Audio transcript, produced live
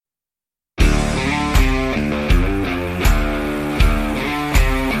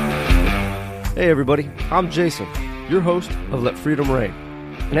Hey everybody, I'm Jason, your host of Let Freedom Reign,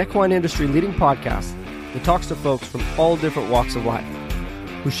 an equine industry leading podcast that talks to folks from all different walks of life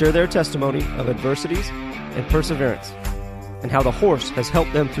who share their testimony of adversities and perseverance and how the horse has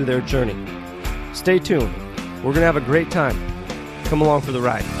helped them through their journey. Stay tuned. We're going to have a great time. Come along for the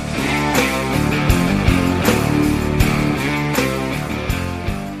ride.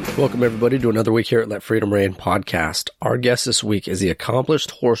 Welcome everybody to another week here at Let Freedom Reign podcast. Our guest this week is the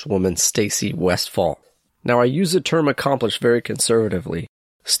accomplished horsewoman Stacy Westfall. Now I use the term accomplished very conservatively.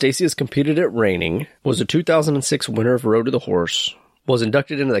 Stacy has competed at reining, was a 2006 winner of Road to the Horse, was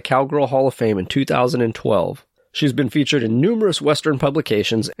inducted into the Cowgirl Hall of Fame in 2012. She's been featured in numerous Western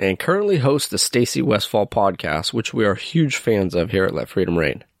publications and currently hosts the Stacy Westfall podcast, which we are huge fans of here at Let Freedom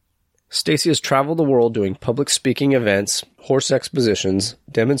Reign. Stacy has traveled the world doing public speaking events, horse expositions,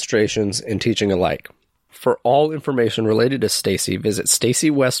 demonstrations, and teaching alike. For all information related to Stacy, visit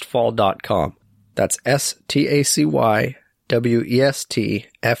stacywestfall.com. That's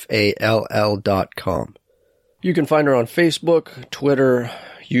STACYWESTFALL.com. You can find her on Facebook, Twitter,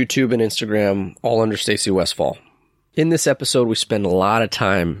 YouTube, and Instagram, all under Stacy Westfall. In this episode, we spend a lot of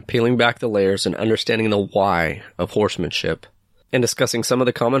time peeling back the layers and understanding the why of horsemanship, and discussing some of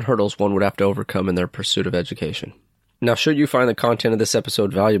the common hurdles one would have to overcome in their pursuit of education. Now, should you find the content of this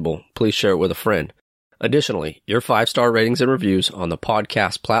episode valuable, please share it with a friend. Additionally, your 5-star ratings and reviews on the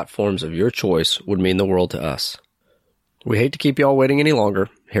podcast platforms of your choice would mean the world to us. We hate to keep you all waiting any longer.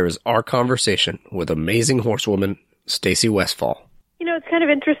 Here is our conversation with amazing horsewoman Stacy Westfall. You know, it's kind of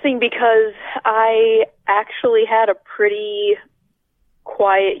interesting because I actually had a pretty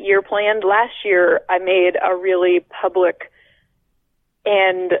quiet year planned. Last year, I made a really public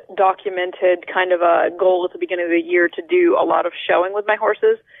and documented kind of a goal at the beginning of the year to do a lot of showing with my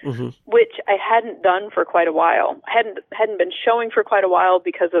horses, which I hadn't done for quite a while. I hadn't been showing for quite a while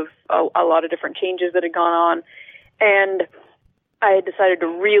because of a lot of different changes that had gone on, and I had decided to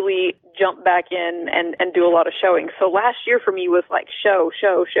really jump back in and do a lot of showing. So last year for me was like show,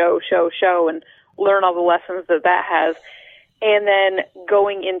 and learn all the lessons that has. And then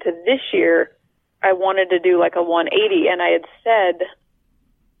going into this year, I wanted to do like a 180, and I had said,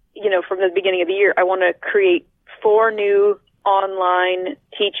 you know, from the beginning of the year, I want to create 4 new online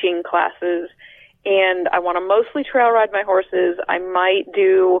teaching classes, and I want to mostly trail ride my horses. I might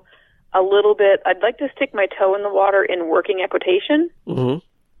do a little bit. I'd like to stick my toe in the water in working equitation.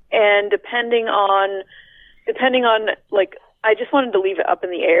 And depending on, like, I just wanted to leave it up in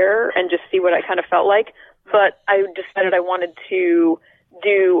the air and just see what I kind of felt like. But I decided I wanted to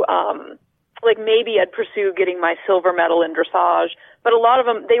do, like, maybe I'd pursue getting my silver medal in dressage. But a lot of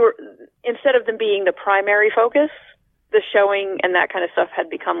them, they were, instead of them being the primary focus, the showing and that kind of stuff had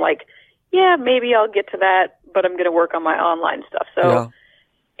become like, yeah, maybe I'll get to that, but I'm going to work on my online stuff. So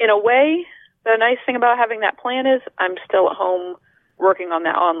in a way, the nice thing about having that plan is I'm still at home working on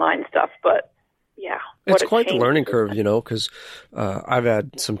that online stuff. But yeah, it's quite the learning curve, you know, because I've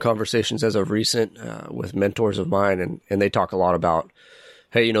had some conversations as of recent with mentors of mine, and they talk a lot about,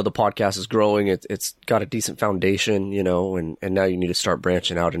 hey, you know, the podcast is growing. It's got a decent foundation, you know, and now you need to start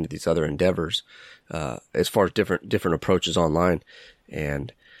branching out into these other endeavors, as far as different approaches online.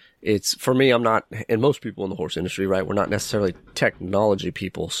 And it's, for me, I'm not, and most people in the horse industry, right, we're not necessarily technology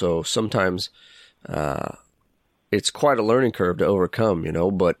people. So sometimes, it's quite a learning curve to overcome, you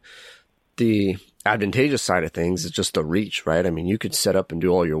know, but the advantageous side of things is just the reach, right? I mean, you could set up and do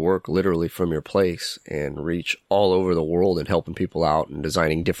all your work literally from your place and reach all over the world and helping people out and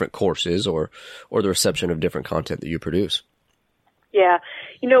designing different courses or the reception of different content that you produce. Yeah.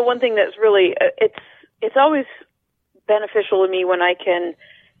 You know, one thing that's really, it's always beneficial to me when I can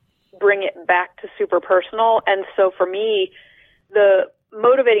bring it back to super personal. And so for me, the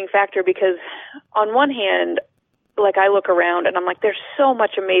motivating factor, because on one hand, like, I look around and I'm like, there's so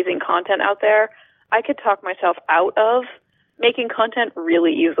much amazing content out there. I could talk myself out of making content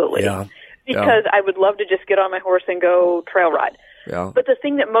really easily because I would love to just get on my horse and go trail ride. But the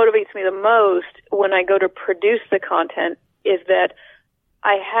thing that motivates me the most when I go to produce the content is that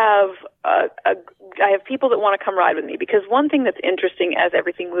I have people that want to come ride with me, because one thing that's interesting as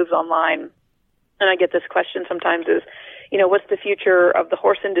everything moves online, and I get this question sometimes, is, you know, what's the future of the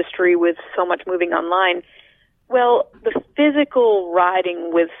horse industry with so much moving online? Well, the physical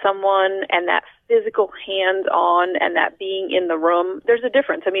riding with someone and that physical hands-on and that being in the room, there's a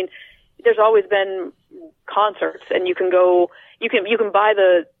difference. I mean, there's always been concerts, and you can go, you can buy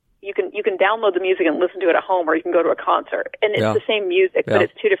the, you can download the music and listen to it at home, or you can go to a concert, and it's the same music, but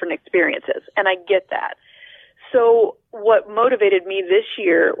it's 2 different experiences, and I get that. So what motivated me this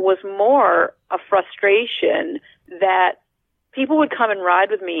year was more a frustration that people would come and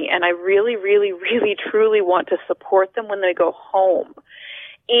ride with me, and I really, really, really, truly want to support them when they go home.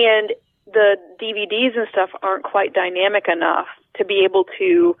 And the DVDs and stuff aren't quite dynamic enough to be able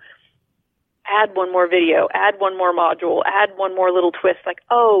to add one more video, add one more module, add one more little twist, like,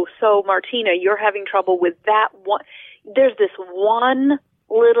 oh, so Martina, you're having trouble with that one. There's this one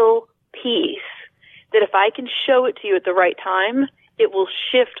little piece that if I can show it to you at the right time, it will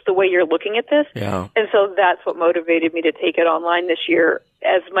shift the way you're looking at this. Yeah. And so that's what motivated me to take it online this year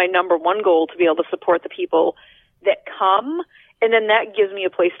as my number one goal, to be able to support the people that come. And then that gives me a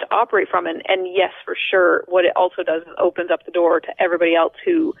place to operate from. And yes, for sure, what it also does is opens up the door to everybody else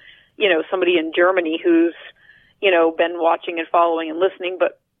who, you know, somebody in Germany who's, you know, been watching and following and listening.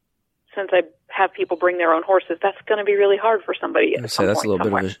 But since I have people bring their own horses, that's going to be really hard for somebody. I'd say that's a little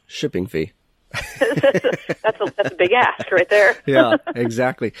bit of a shipping fee. that's a big ask right there. Yeah,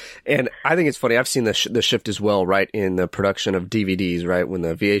 exactly. And I think it's funny. I've seen the shift as well, right, in the production of DVDs, right, when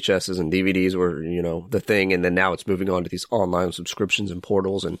the VHSs and DVDs were, you know, the thing, and then now it's moving on to these online subscriptions and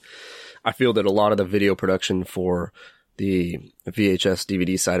portals. And I feel that a lot of the video production for the VHS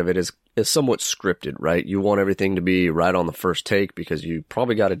DVD side of it is somewhat scripted, right? You want everything to be right on the first take because you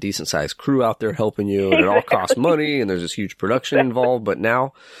probably got a decent sized crew out there helping you, and it all costs money, and there's this huge production involved. But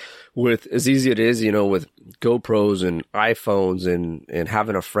now, with as easy it is, you know, with GoPros and iPhones and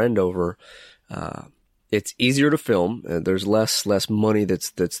having a friend over, it's easier to film. There's less money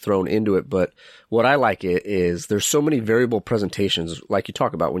that's thrown into it. But what I like is there's so many variable presentations, like you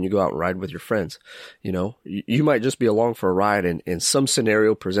talk about when you go out and ride with your friends. You know, you might just be along for a ride and some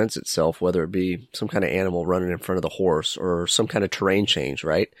scenario presents itself, whether it be some kind of animal running in front of the horse or some kind of terrain change,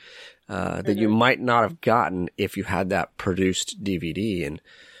 right? That you might not have gotten if you had that produced DVD. And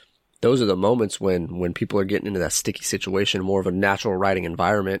those are the moments when people are getting into that sticky situation, more of a natural riding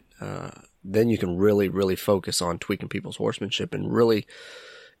environment. Then you can really, really focus on tweaking people's horsemanship and really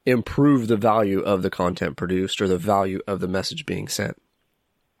improve the value of the content produced or the value of the message being sent.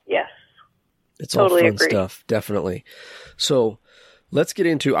 Yes. It's totally all fun agree. stuff, definitely. So let's get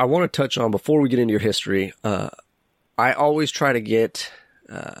into, I want to touch on, before we get into your history, I always try to get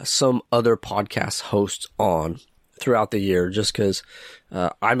some other podcast hosts on throughout the year, just because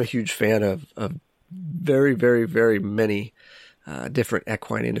I'm a huge fan of very, very, very many different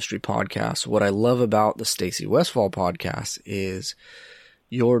equine industry podcasts. What I love about the Stacy Westfall podcast is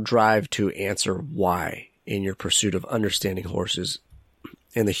your drive to answer why in your pursuit of understanding horses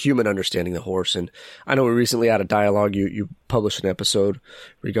and the human understanding the horse. And I know we recently had a dialogue. You published an episode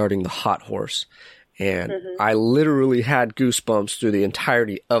regarding the hot horse. And I literally had goosebumps through the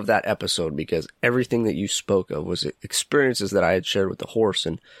entirety of that episode because everything that you spoke of was experiences that I had shared with the horse.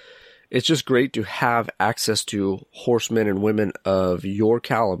 And it's just great to have access to horsemen and women of your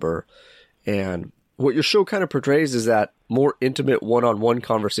caliber. And what your show kind of portrays is that more intimate one-on-one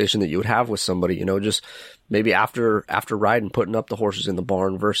conversation that you would have with somebody, you know, just maybe after riding, putting up the horses in the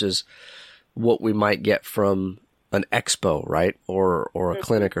barn versus what we might get from an expo, right? Or a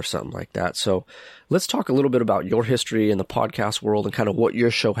clinic or something like that. So let's talk a little bit about your history in the podcast world and kind of what your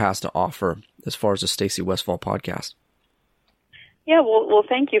show has to offer as far as the Stacy Westfall podcast. Yeah, well,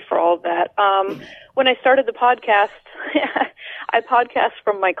 thank you for all of that. When I started the podcast, I podcast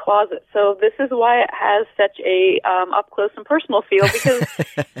from my closet. So this is why it has such a up close and personal feel, because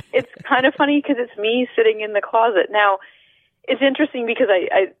it's kind of funny because it's me sitting in the closet. Now, it's interesting because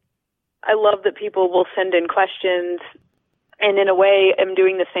I love that people will send in questions, and in a way, I'm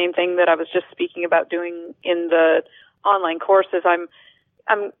doing the same thing that I was just speaking about doing in the online courses.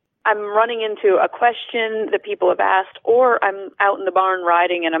 I'm running into a question that people have asked, or I'm out in the barn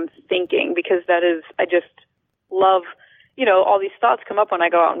riding and I'm thinking, because that is, I just love, you know, all these thoughts come up when I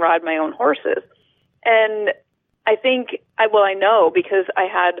go out and ride my own horses. And I think, I know because I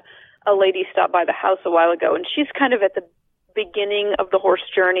had a lady stop by the house a while ago, and she's kind of at the beginning of the horse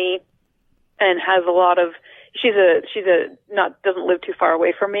journey and has a lot of, doesn't live too far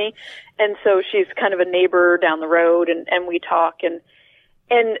away from me. And so she's kind of a neighbor down the road, and we talk, and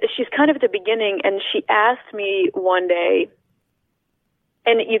she's kind of at the beginning, and she asked me one day,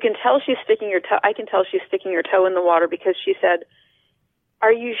 and you can tell she's sticking her toe, I can tell she's sticking her toe in the water, because she said,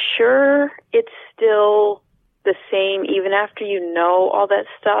 "Are you sure it's still the same even after you know all that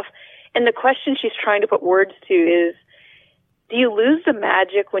stuff?" And the question she's trying to put words to is, do you lose the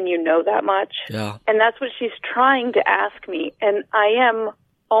magic when you know that much? Yeah. And that's what she's trying to ask me. And I am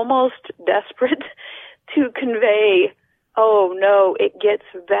almost desperate to convey, oh no, it gets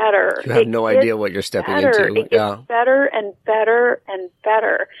better. You have no idea what you're stepping into. It gets better and better and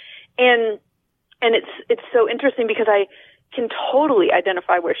better. And it's so interesting because can totally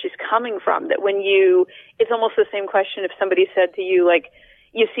identify where she's coming from. That it's almost the same question if somebody said to you, like,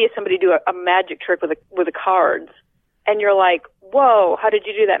 you see somebody do a magic trick with the cards, and you're like, whoa, how did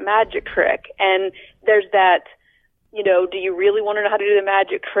you do that magic trick? And there's that, do you really want to know how to do the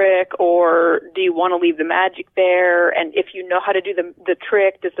magic trick, or do you want to leave the magic there? And if you know how to do the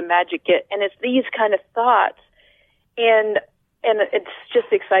trick, does the magic get? And it's these kind of thoughts, and it's just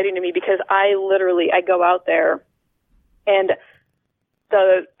exciting to me because I go out there, and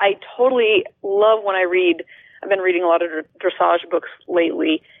I totally love when I've been reading a lot of dressage books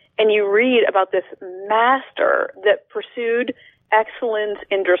lately, and you read about this master that pursued excellence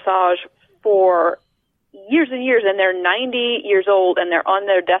in dressage for years and years, and they're 90 years old, and they're on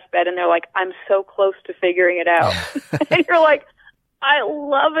their deathbed, and they're like, I'm so close to figuring it out. And you're like, I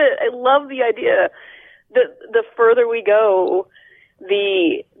love it. I love the idea. The further we go,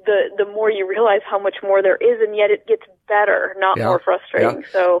 the more you realize how much more there is, and yet it gets better, not more frustrating. Yeah.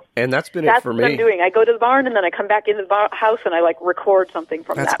 So, and that's been it for me. That's what I'm doing. I go to the barn, and then I come back into the house, and I record something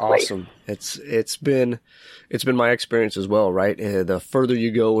from that place. That's awesome. It's been my experience as well, right? The further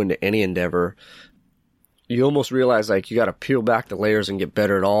you go into any endeavor, you almost realize you got to peel back the layers and get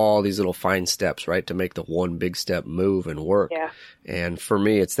better at all these little fine steps, right? To make the one big step move and work. Yeah. And for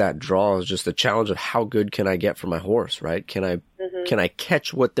me, it's that draw is just the challenge of how good can I get for my horse, right? Can I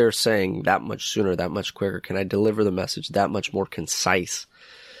catch what they're saying that much sooner, that much quicker? Can I deliver the message that much more concise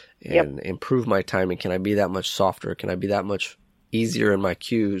and improve my timing? Can I be that much softer? Can I be that much easier in my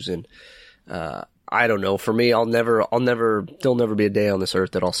cues? And, I don't know. For me, there'll never be a day on this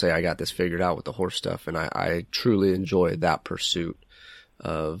earth that I'll say I got this figured out with the horse stuff. And I truly enjoy that pursuit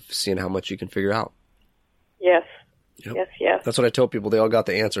of seeing how much you can figure out. Yes. Yep. Yes. That's what I tell people. They all got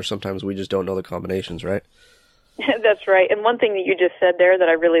the answer. Sometimes we just don't know the combinations, right? That's right. And one thing that you just said there that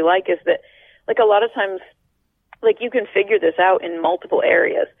I really like is that, a lot of times, you can figure this out in multiple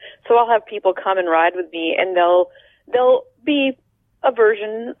areas. So I'll have people come and ride with me, and they'll be a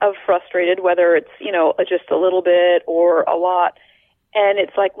version of frustrated, whether it's, just a little bit or a lot. And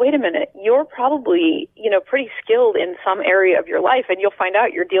it's like, wait a minute, you're probably, pretty skilled in some area of your life, and you'll find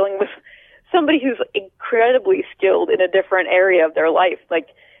out you're dealing with somebody who's incredibly skilled in a different area of their life, like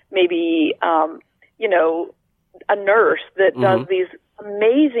maybe, a nurse that does these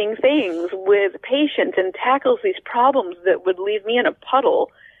amazing things with patients and tackles these problems that would leave me in a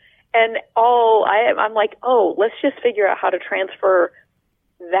puddle. And I'm like, let's just figure out how to transfer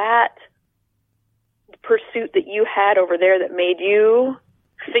that pursuit that you had over there that made you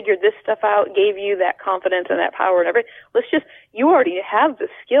figure this stuff out, gave you that confidence and that power and everything. You already have the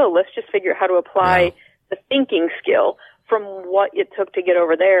skill. Let's just figure out how to apply the thinking skill from what it took to get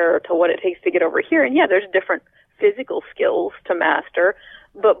over there to what it takes to get over here. And there's different physical skills to master.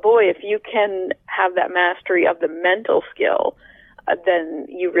 But boy, if you can have that mastery of the mental skill, then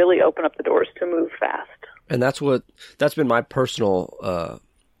you really open up the doors to move fast. And that's been my personally,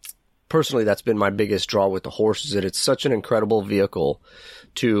 that's been my biggest draw with the horse, is that it's such an incredible vehicle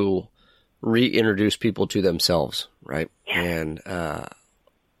to reintroduce people to themselves, right? Yeah. And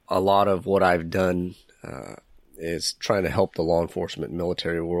a lot of what I've done is trying to help the law enforcement and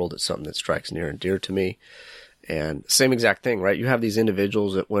military world. It's something that strikes near and dear to me. And same exact thing, right? You have these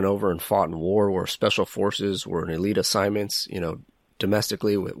individuals that went over and fought in war, were special forces, were in elite assignments,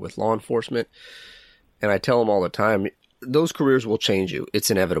 domestically with law enforcement. And I tell them all the time, those careers will change you.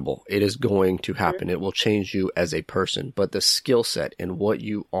 It's inevitable. It is going to happen. It will change you as a person, but the skill set and what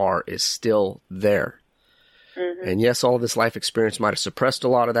you are is still there. Mm-hmm. And yes, all this life experience might have suppressed a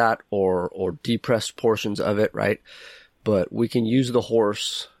lot of that or depressed portions of it, right? But we can use the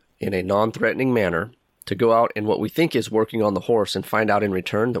horse in a non-threatening manner to go out and what we think is working on the horse and find out in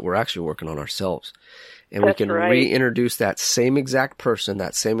return that we're actually working on ourselves. And we can reintroduce that same exact person,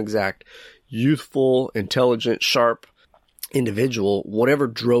 that same exact youthful, intelligent, sharp individual, whatever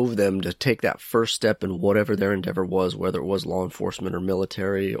drove them to take that first step in whatever their endeavor was, whether it was law enforcement or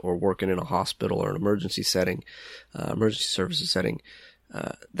military or working in a hospital or an emergency setting, emergency services setting,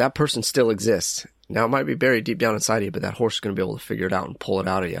 that person still exists. Now, it might be buried deep down inside you, but that horse is going to be able to figure it out and pull it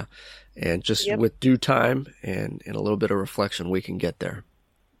out of you. And just with due time and a little bit of reflection, we can get there.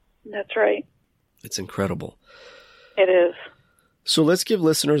 That's right. It's incredible. It is. So let's give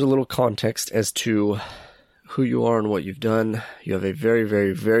listeners a little context as to who you are and what you've done. You have a very,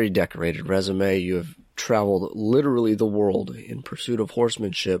 very, very decorated resume. You have traveled literally the world in pursuit of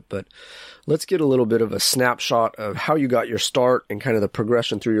horsemanship, but let's get a little bit of a snapshot of how you got your start and kind of the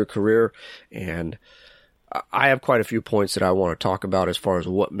progression through your career. And I have quite a few points that I want to talk about as far as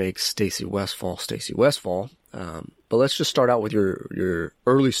what makes Stacy Westfall Stacy Westfall. But let's just start out with your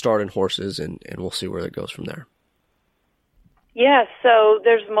early start in horses, and we'll see where that goes from there. Yeah, so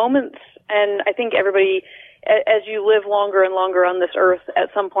there's moments, and I think everybody, as you live longer and longer on this earth, at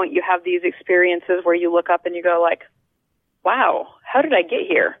some point you have these experiences where you look up and you go like, wow, how did I get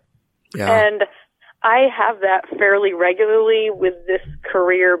here? Yeah. And I have that fairly regularly with this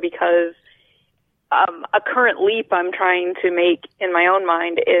career because a current leap I'm trying to make in my own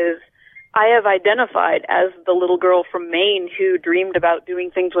mind is I have identified as the little girl from Maine who dreamed about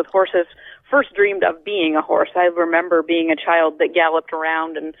doing things with horses, first dreamed of being a horse. I remember being a child that galloped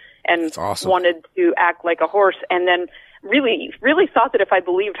around and awesome. wanted to act like a horse, and then really thought that if I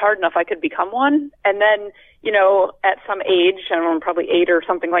believed hard enough I could become one. And then, you know, at some age, I don't know, probably 8 or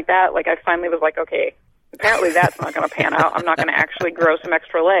something like that, like I finally was like, okay, apparently that's not going to pan out. I'm not going to actually grow some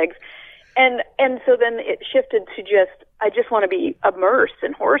extra legs. And so then it shifted to I just want to be immersed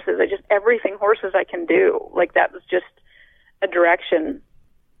in horses. Everything horses I can do. Like that was just a direction.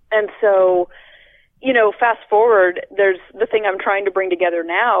 And so, you know, fast forward, there's the thing I'm trying to bring together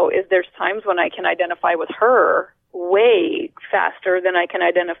now is there's times when I can identify with her way faster than I can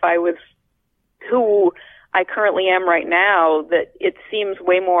identify with who I currently am right now, that it seems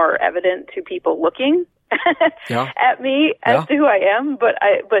way more evident to people looking at me as to who I am, but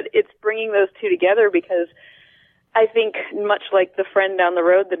it's bringing those two together because I think much like the friend down the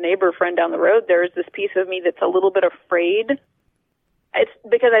road, the neighbor friend down the road, there's this piece of me that's a little bit afraid. It's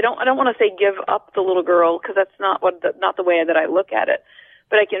because I don't want to say give up the little girl because that's not the way that I look at it,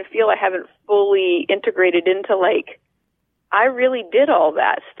 but I can feel I haven't fully integrated into like I really did all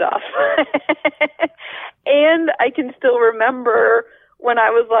that stuff. And I can still remember when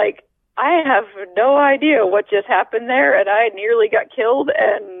I was like, I have no idea what just happened there, and I nearly got killed.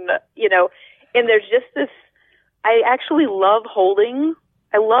 And, you know, and there's just this, I actually love holding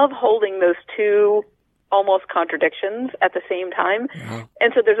those two almost contradictions at the same time. Yeah.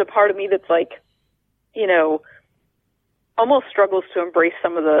 And so there's a part of me that's like, you know, almost struggles to embrace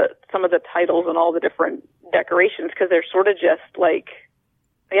some of the titles and all the different decorations because they're sort of just like,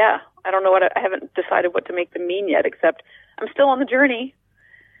 yeah, I don't know I haven't decided what to make them mean yet, except I'm still on the journey.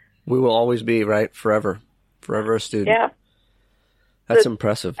 We will always be, right? Forever a student. Yeah. That's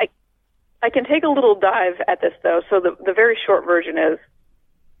impressive. I can take a little dive at this though. So the very short version is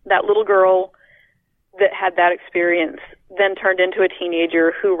that little girl that had that experience then turned into a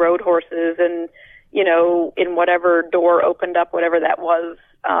teenager who rode horses and, you know, in whatever door opened up, whatever that was.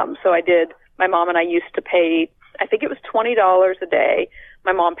 So I did, my mom and I used to pay, I think it was $20 a day.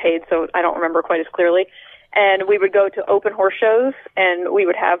 My mom paid, so I don't remember quite as clearly. And we would go to open horse shows and we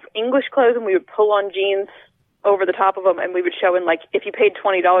would have English clothes and we would pull on jeans over the top of them and we would show in like, if you paid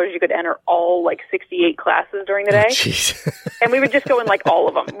 $20, you could enter all like 68 classes during the day. And we would just go in like all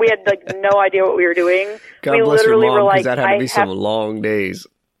of them. We had like no idea what we were doing. God we bless literally your mom, were like, that had to be some long days.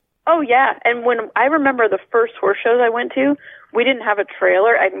 Oh yeah. And when I remember the first horse shows I went to, we didn't have a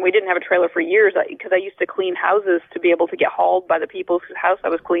trailer. We didn't have a trailer for years because I used to clean houses to be able to get hauled by the people whose house I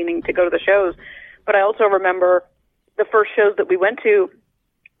was cleaning to go to the shows. But I also remember the first shows that we went to,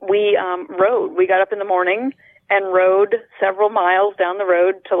 we rode. We got up in the morning and rode several miles down the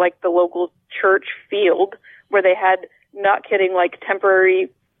road to like the local church field where they had, not kidding, like temporary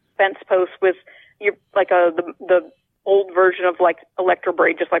fence posts with the old version of like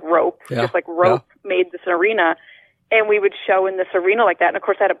electrobraid, just like rope, made this arena. And we would show in this arena like that. And of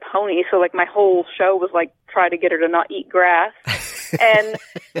course I had a pony. So like my whole show was like, try to get her to not eat grass. And,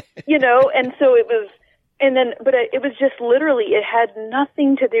 you know, and so it was, and then, but it was just literally, it had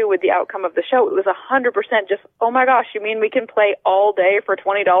nothing to do with the outcome of the show. It was 100% just, oh my gosh, you mean we can play all day for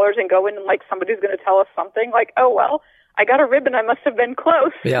 $20 and go in and like somebody's going to tell us something like, oh, well, I got a ribbon. I must have been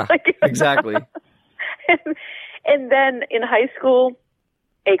close. Yeah, like, exactly. And then in high school,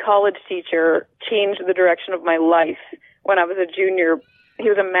 a college teacher changed the direction of my life when I was a junior. He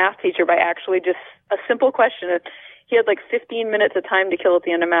was a math teacher by actually just a simple question. He had like 15 minutes of time to kill at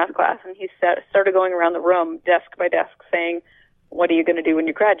the end of math class, and he started going around the room, desk by desk, saying, what are you going to do when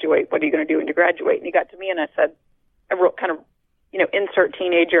you graduate? What are you going to do when you graduate? And he got to me, and I said, I wrote kind of, you know, insert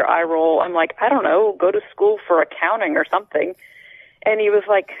teenager eye roll. I'm like, I don't know, go to school for accounting or something. And he was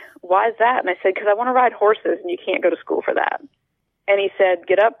like, why is that? And I said, because I want to ride horses, and you can't go to school for that. And he said,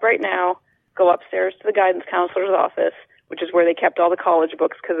 get up right now, go upstairs to the guidance counselor's office, which is where they kept all the college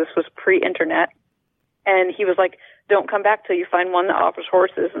books because this was pre-internet. And he was like, don't come back till you find one that offers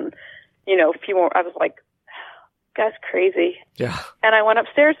horses. And, you know, a few more. I was like, guy's crazy. Yeah. And I went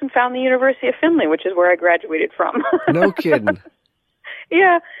upstairs and found the University of Findlay, which is where I graduated from. No kidding.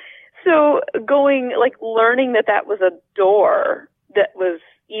 Yeah. So learning that was a door that was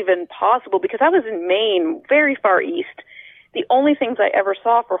even possible, because I was in Maine, very far east. the only things I ever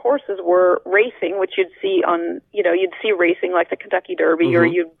saw for horses were racing, which you'd see on, you'd see racing like the Kentucky Derby, or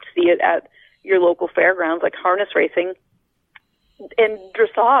you'd see it at your local fairgrounds like harness racing. And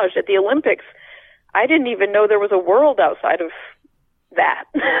dressage at the Olympics, I didn't even know there was a world outside of that.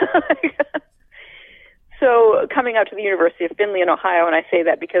 So coming out to the University of Findlay in Ohio, and I say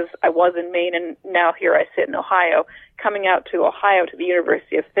that because I was in Maine and now here I sit in Ohio, coming out to Ohio to the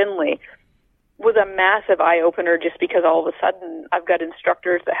University of Findlay was a massive eye-opener, just because all of a sudden I've got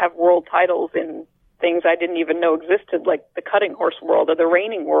instructors that have world titles in things I didn't even know existed, like the cutting horse world or the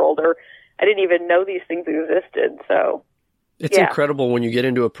reining world, or I didn't even know these things existed. So it's incredible when you get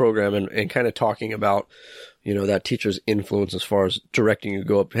into a program and kind of talking about, that teacher's influence as far as directing you to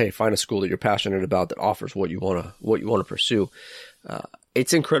go up, hey, find a school that you're passionate about that offers what you want to pursue.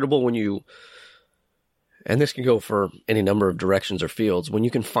 It's incredible when you, and this can go for any number of directions or fields, when you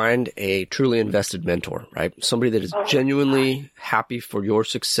can find a truly invested mentor, right? Somebody that is genuinely happy for your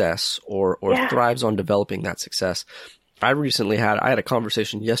success or thrives on developing that success. I had a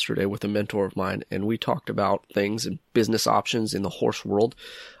conversation yesterday with a mentor of mine, and we talked about things and business options in the horse world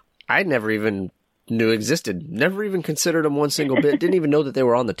I never even knew existed, never even considered them one single bit, didn't even know that they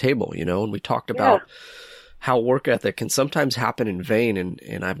were on the table, and we talked about how work ethic can sometimes happen in vain,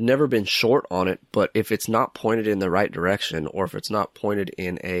 and I've never been short on it, but if it's not pointed in the right direction, or if it's not pointed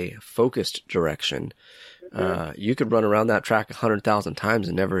in a focused direction, you could run around that track 100,000 times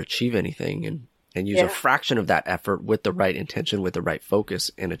and never achieve anything, and use a fraction of that effort with the right intention, with the right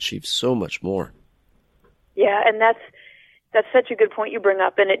focus, and achieve so much more. Yeah, and that's such a good point you bring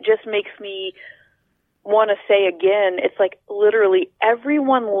up, and it just makes me want to say again, it's like literally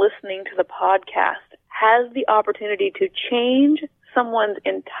everyone listening to the podcast has the opportunity to change someone's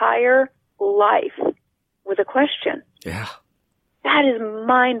entire life with a question. Yeah. That is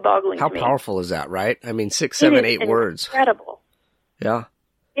mind-boggling to me. How powerful is that, right? I mean, 6, 7, 8 words. Incredible. Yeah.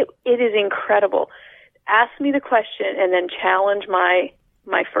 It is incredible. Ask me the question and then challenge my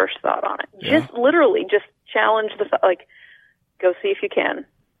first thought on it. Just literally, just challenge the thought, like, go see if you can.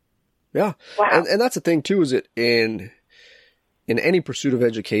 Yeah. Wow. And that's the thing too, is it in any pursuit of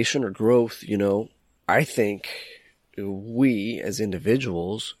education or growth, I think we as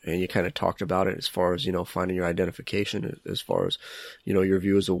individuals, and you kind of talked about it as far as, finding your identification, as far as, your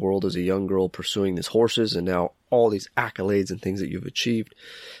view as a world as a young girl pursuing these horses and now all these accolades and things that you've achieved,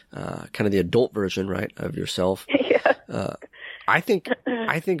 kind of the adult version, right, of yourself. Yeah. I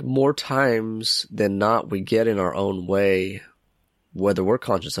think more times than not, we get in our own way, whether we're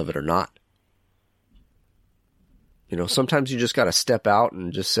conscious of it or not. Sometimes you just got to step out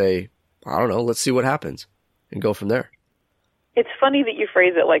and just say, I don't know, let's see what happens, and go from there. It's funny that you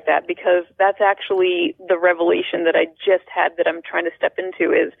phrase it like that, because that's actually the revelation that I just had that I'm trying to step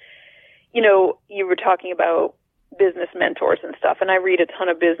into is, you were talking about business mentors and stuff, and I read a ton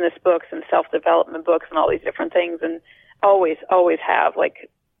of business books and self-development books and all these different things, and always have.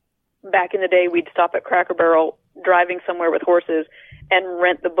 Like, back in the day, we'd stop at Cracker Barrel driving somewhere with horses and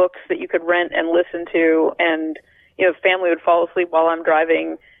rent the books that you could rent and listen to, and, family would fall asleep while I'm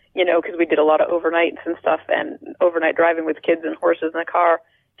driving, because we did a lot of overnights and stuff, and overnight driving with kids and horses in the car,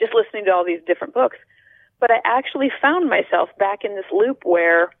 just listening to all these different books. But I actually found myself back in this loop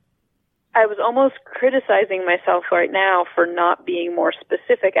where I was almost criticizing myself right now for not being more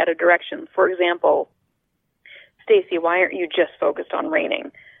specific at a direction. For example, Stacy, why aren't you just focused on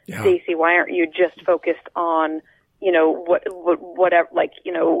reining? Yeah. Stacy, why aren't you just focused on, whatever, like,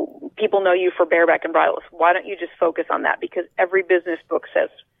 people know you for bareback and bridleless. Why don't you just focus on that? Because every business book says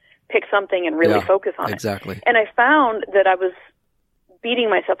pick something and really focus on it. Exactly. And I found that I was beating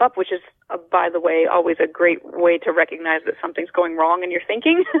myself up, which is, by the way, always a great way to recognize that something's going wrong in your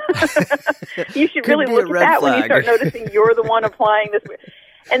thinking. You should really look at that when you start noticing you're the one applying this.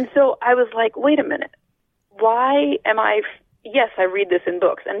 And so I was like, wait a minute. Why am I... Yes, I read this in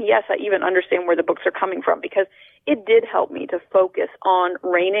books, and yes, I even understand where the books are coming from, because it did help me to focus on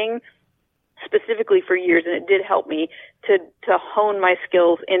reining specifically for years, and it did help me to hone my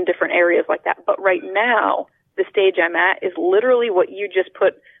skills in different areas like that. But right now, the stage I'm at is literally what you just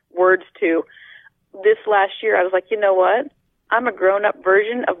put words to. This last year, I was like, you know what? I'm a grown-up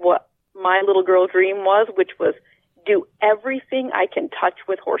version of what my little girl dream was, which was do everything I can touch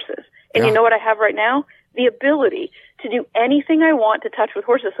with horses. And you know what I have right now? The ability to do anything I want to touch with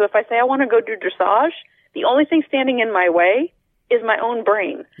horses. So if I say I want to go do dressage, the only thing standing in my way is my own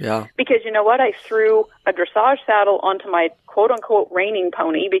brain. Yeah. Because you know what? I threw a dressage saddle onto my quote-unquote reining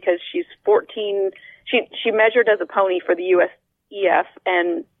pony because she's 14. She measured as a pony for the USEF,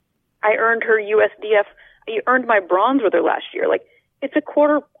 and I earned her USDF. I earned my bronze with her last year. Like, it's a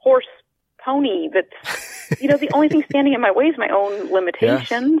quarter horse pony that's the only thing standing in my way is my own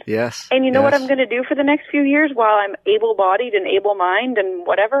limitations. Yes. And you know what I'm going to do for the next few years while I'm able-bodied and able-minded and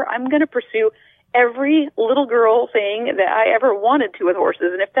whatever? I'm going to pursue every little girl thing that I ever wanted to with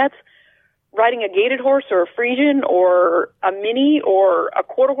horses. And if that's riding a gaited horse or a Friesian or a mini or a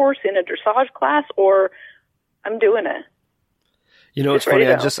quarter horse in a dressage class, or I'm doing it. It's funny.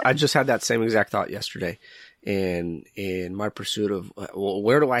 I just had that same exact thought yesterday. In my pursuit of, well,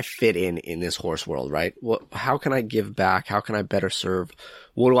 where do I fit in this horse world, right? How can I give back? How can I better serve?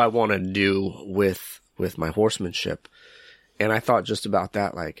 What do I want to do with my horsemanship? And I thought just about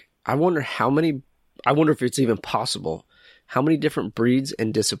that. Like, I wonder if it's even possible. How many different breeds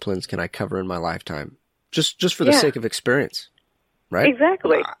and disciplines can I cover in my lifetime? Just for the sake of experience. Right?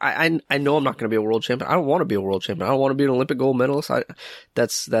 Exactly. I know I'm not going to be a world champion. I don't want to be a world champion. I don't want to be an Olympic gold medalist.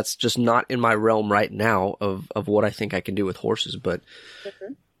 That's just not in my realm right now of what I think I can do with horses. But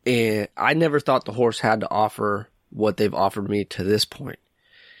I never thought the horse had to offer what they've offered me to this point.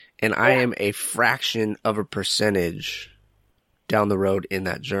 And I am a fraction of a percentage down the road in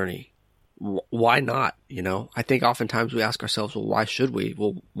that journey. Why not? I think oftentimes we ask ourselves, well, why should we?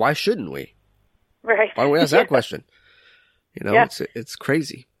 Well, why shouldn't we? Right. Why don't we ask that question? It's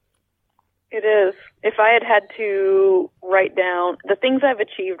crazy. It is. If I had to write down the things I've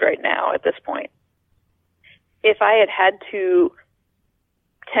achieved right now at this point, if I had to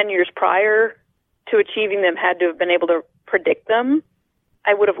 10 years prior to achieving them, had to have been able to predict them,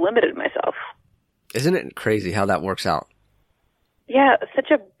 I would have limited myself. Isn't it crazy how that works out? Yeah,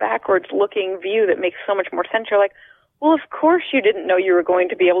 such a backwards looking view that makes so much more sense. You're like, well, of course you didn't know you were going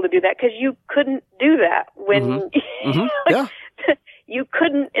to be able to do that because you couldn't do that when you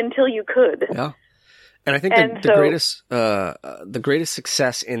couldn't until you could. Yeah. And I think the greatest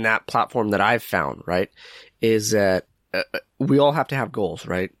success in that platform that I've found, right, is that we all have to have goals,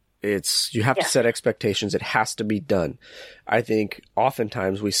 right? You have to set expectations. It has to be done. I think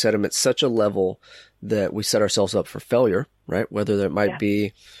oftentimes we set them at such a level that we set ourselves up for failure, right? Whether that might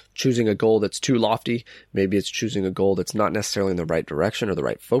be choosing a goal that's too lofty. Maybe it's choosing a goal that's not necessarily in the right direction or the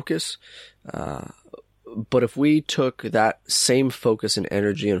right focus. But if we took that same focus and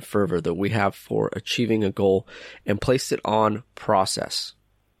energy and fervor that we have for achieving a goal and placed it on process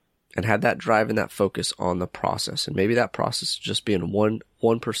and had that drive and that focus on the process, and maybe that process is just being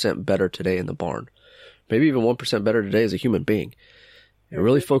 1% better today in the barn, maybe even 1% better today as a human being, and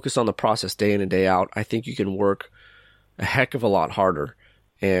really focus on the process day in and day out, I think you can work a heck of a lot harder.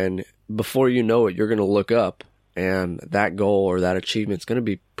 And before you know it, you're going to look up and that goal or that achievement is going to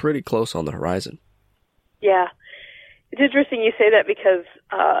be pretty close on the horizon. Yeah. It's interesting you say that because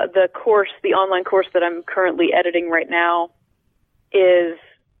the online course that I'm currently editing right now is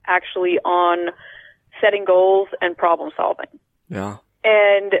actually on setting goals and problem solving. Yeah.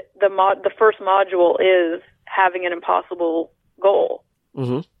 And the first module is having an impossible goal.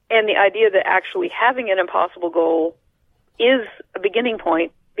 Mm-hmm. And the idea that actually having an impossible goal is a beginning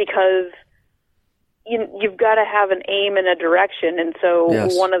point because you've got to have an aim and a direction. And so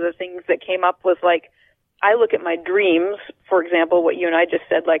one of the things that came up was like, I look at my dreams, for example, what you and I just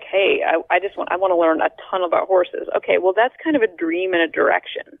said, like, hey, I want to learn a ton about horses. Okay, well, that's kind of a dream and a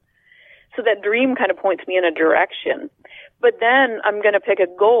direction. So that dream kind of points me in a direction. But then I'm going to pick a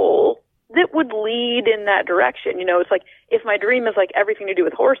goal that would lead in that direction. It's like, if my dream is like everything to do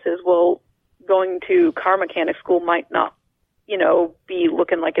with horses, well, going to car mechanic school might not, be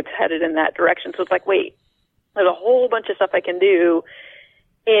looking like it's headed in that direction. So it's like, wait, there's a whole bunch of stuff I can do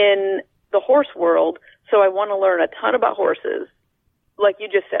in the horse world. So I want to learn a ton about horses. Like you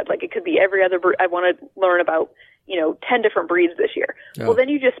just said, like it could be every other breed. I want to learn about, 10 different breeds this year. Yeah. Well, then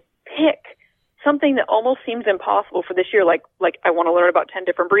you just pick something that almost seems impossible for this year. Like I want to learn about 10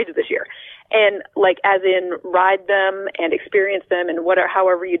 different breeds this year. And like, as in ride them and experience them and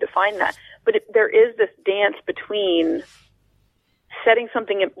however you define that. But there is this dance between setting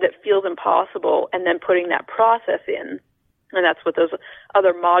something that feels impossible and then putting that process in. And that's what those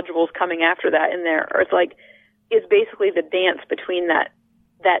other modules coming after that in there are. It's like, is basically the dance between that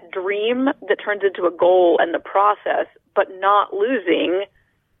dream that turns into a goal and the process, but not losing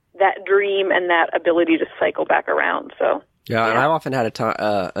that dream and that ability to cycle back around. So yeah. And I've often had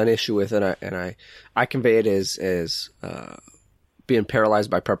an issue with it, and I convey it as being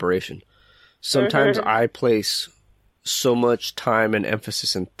paralyzed by preparation. Sometimes I place so much time and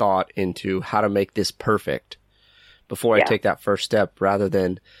emphasis and thought into how to make this perfect before I take that first step, rather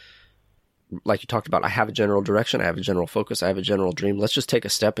than, like you talked about, I have a general direction, I have a general focus, I have a general dream. Let's just take a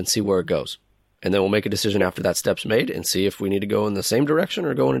step and see where it goes. And then we'll make a decision after that step's made and see if we need to go in the same direction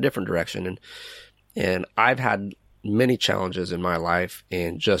or go in a different direction. And I've had many challenges in my life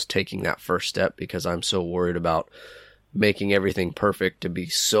and just taking that first step because I'm so worried about making everything perfect to be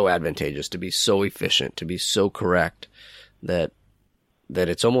so advantageous, to be so efficient, to be so correct that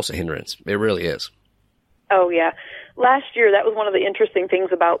it's almost a hindrance. It really is. Oh, yeah. Last year, that was one of the interesting things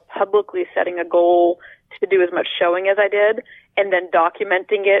about publicly setting a goal to do as much showing as I did and then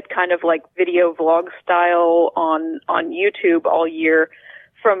documenting it kind of like video vlog style on YouTube all year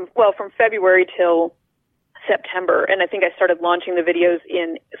from February till September. And I think I started launching the videos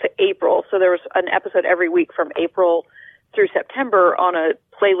in April. So there was an episode every week from April through September on a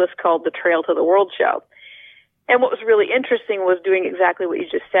playlist called The Trail to the World Show. And what was really interesting was doing exactly what you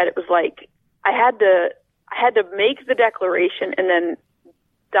just said. It was like I had to make the declaration and then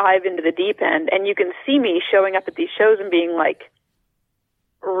dive into the deep end. And you can see me showing up at these shows and being like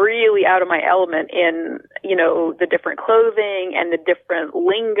really out of my element in, you know, the different clothing and the different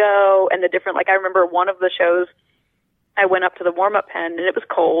lingo and the different, like I remember one of the shows I went up to the warm-up pen and it was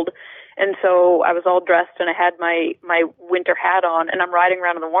cold. And so I was all dressed and I had my winter hat on and I'm riding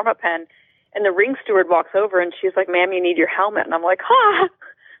around in the warm-up pen and the ring steward walks over and she's like, "Ma'am, you need your helmet." And I'm like, "Huh."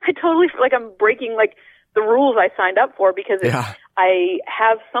 I totally feel like I'm breaking like the rules I signed up for because I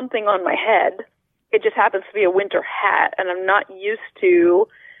have something on my head. It just happens to be a winter hat and I'm not used to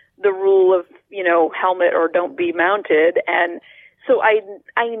the rule of, you know, helmet or don't be mounted. And so I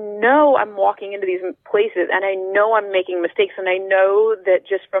know I'm walking into these places and I know I'm making mistakes and I know that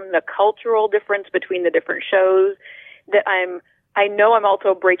just from the cultural difference between the different shows that I know I'm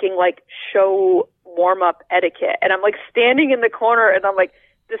also breaking like show warm-up etiquette. And I'm like standing in the corner and I'm like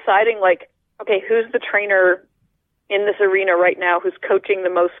deciding like, okay, who's the trainer in this arena right now who's coaching the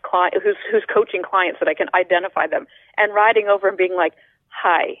most who's coaching clients that I can identify them, and riding over and being like,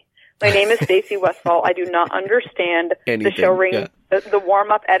 "Hi, my name is Stacey Westfall. I do not understand the show ring, the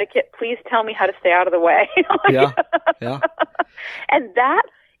warm-up etiquette. Please tell me how to stay out of the way." Yeah. And that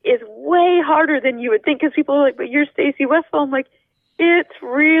is way harder than you would think because people are like, "But you're Stacey Westfall." I'm like, it's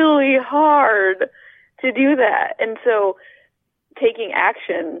really hard to do that. And so taking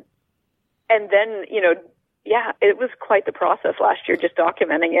action and then, you know, yeah, it was quite the process last year, just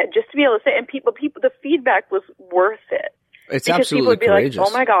documenting it, just to be able to say, and people, the feedback was worth it. It's because absolutely people would be courageous. like,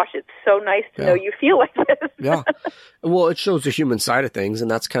 "Oh my gosh, it's so nice to know you feel like this." Yeah. Well, it shows the human side of things, and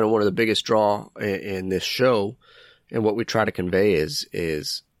that's kind of one of the biggest draw in this show. And what we try to convey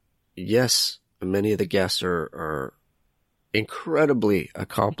is yes, many of the guests are incredibly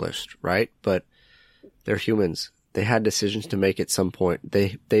accomplished, right? But they're humans. They had decisions to make at some point.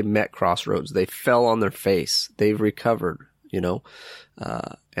 They met crossroads. They fell on their face. They've recovered, you know?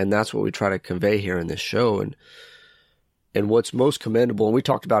 And that's what we try to convey here in this show. And what's most commendable, and we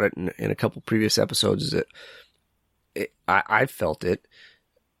talked about it in a couple previous episodes, is that I felt it.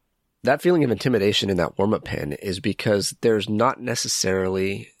 That feeling of intimidation in that warm-up pen is because there's not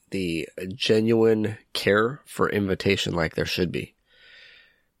necessarily the genuine care for invitation like there should be.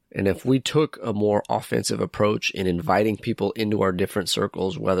 And if we took a more offensive approach in inviting people into our different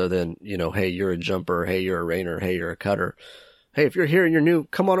circles, rather than, you know, "Hey, you're a jumper. Hey, you're a rainer. Hey, you're a cutter. Hey, if you're here and you're new,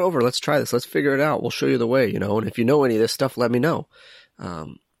 come on over. Let's try this. Let's figure it out. We'll show you the way, you know. And if you know any of this stuff, let me know."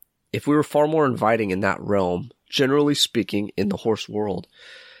 If we were far more inviting in that realm, generally speaking, in the horse world,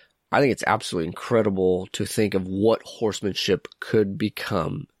 I think it's absolutely incredible to think of what horsemanship could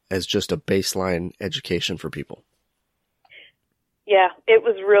become as just a baseline education for people. Yeah, it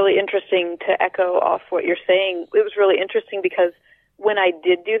was really interesting to echo off what you're saying. It was really interesting because when I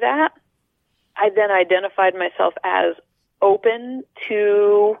did do that, I then identified myself as open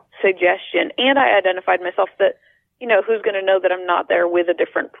to suggestion, and I identified myself that, you know, who's going to know that I'm not there with a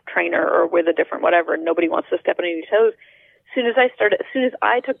different trainer or with a different whatever, and nobody wants to step on any toes. As soon as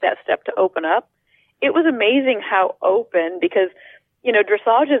I took that step to open up, it was amazing how open, because you know,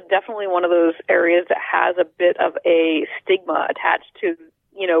 dressage is definitely one of those areas that has a bit of a stigma attached to,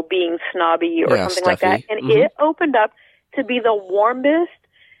 you know, being snobby or something like that. And it opened up to be the warmest.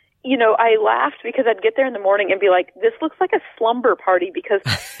 You know, I laughed because I'd get there in the morning and be like, "This looks like a slumber party," because,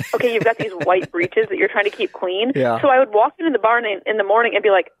 okay, you've got these white breeches that you're trying to keep clean. Yeah. So I would walk into the barn in the morning and be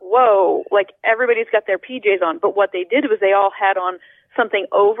like, "Whoa," like everybody's got their PJs on. But what they did was they all had on something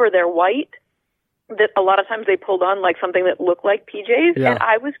over their white that a lot of times they pulled on like something that looked like PJs. Yeah. And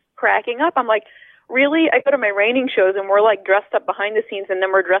I was cracking up. I'm like, really? I go to my reining shows and we're like dressed up behind the scenes and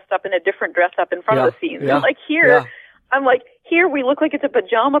then we're dressed up in a different dress up in front of the scenes. Yeah. And like here, I'm like, here we look like it's a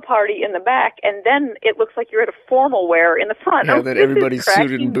pajama party in the back, and then it looks like you're at a formal wear in the front. Yeah, that everybody's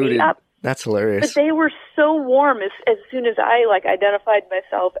suited and booted. That's hilarious. But they were so warm as soon as I like identified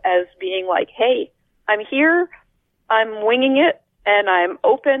myself as being like, "Hey, I'm here, I'm winging it, and I'm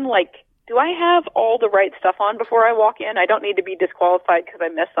open. Like, do I have all the right stuff on before I walk in? I don't need to be disqualified because I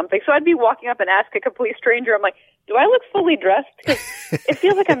missed something. So I'd be walking up and ask a complete stranger, I'm like, do I look fully dressed? Because it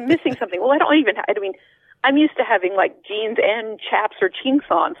feels like I'm missing something. Well, I'm used to having like jeans and chaps or chinks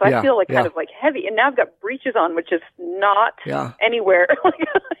on, so I feel like kind of like heavy. And now I've got breeches on, which is not anywhere.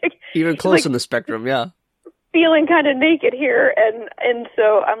 Even close in the spectrum, feeling kind of naked here. And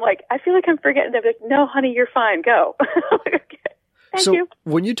so I'm like, I feel like I'm forgetting. They're like, no, honey, you're fine. Go. Okay. Thank you.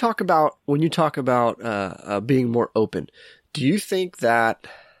 When you talk about being more open, do you think that,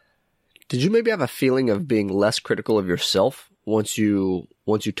 did you maybe have a feeling of being less critical of yourself once you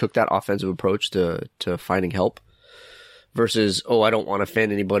took that offensive approach to finding help versus, I don't want to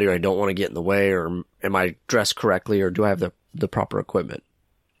offend anybody, or I don't want to get in the way, or am I dressed correctly, or do I have the proper equipment?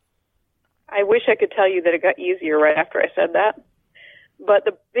 I wish I could tell you that it got easier right after I said that. But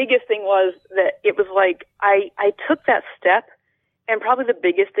the biggest thing was that it was like I took that step, and probably the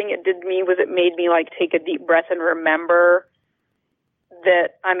biggest thing it did to me was it made me like take a deep breath and remember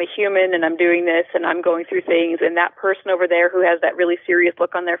that I'm a human and I'm doing this and I'm going through things, and that person over there who has that really serious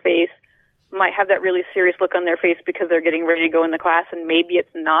look on their face might have that really serious look on their face because they're getting ready to go in the class, and maybe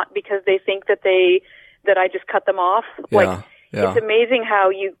it's not because they think that I just cut them off. It's amazing how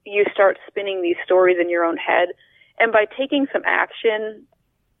you start spinning these stories in your own head. And by taking some action,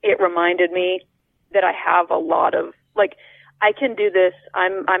 it reminded me that I have a lot of, like, I can do this.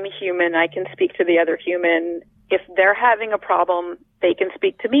 I'm a human. I can speak to the other human. If they're having a problem, they can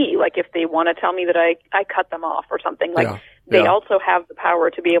speak to me. Like, if they want to tell me that I cut them off or something, they also have the power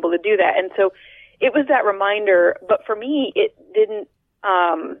to be able to do that. And so it was that reminder. But for me, it didn't,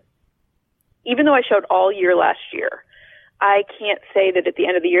 even though I showed all year last year, I can't say that at the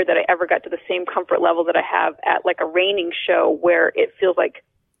end of the year that I ever got to the same comfort level that I have at like a reining show where it feels like,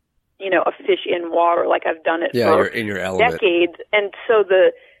 a fish in water, like I've done it for you're in your element. Decades. And so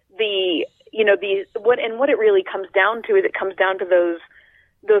what it really comes down to is it comes down to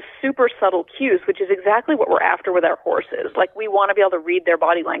those super subtle cues, which is exactly what we're after with our horses. Like, we want to be able to read their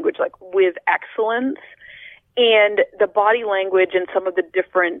body language, like, with excellence. And the body language and some of the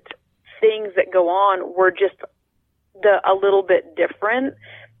different things that go on were just a little bit different.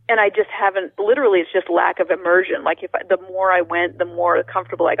 And I just haven't, literally, it's just lack of immersion. Like, the more I went, the more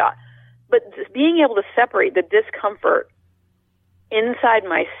comfortable I got. But just being able to separate the discomfort inside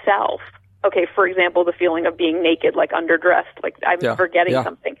myself. Okay, for example, the feeling of being naked, like underdressed, like I'm forgetting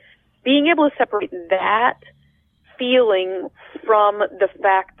something. Being able to separate that feeling from the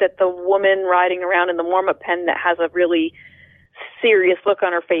fact that the woman riding around in the warm-up pen that has a really serious look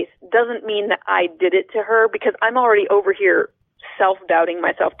on her face doesn't mean that I did it to her, because I'm already over here self-doubting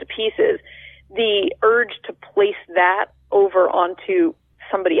myself to pieces. The urge to place that over onto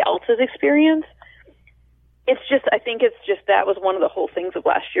somebody else's experience, I think that was one of the whole things of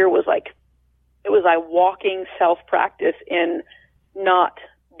last year was like, it was a walking self-practice in not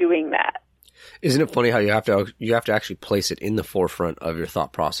doing that. Isn't it funny how you have to actually place it in the forefront of your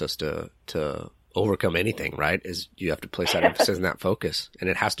thought process to overcome anything, right? Is you have to place that emphasis and that focus, and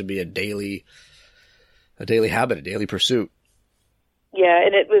it has to be a daily habit, a daily pursuit. Yeah,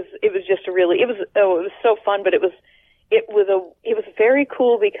 and it was just it was so fun, but it was very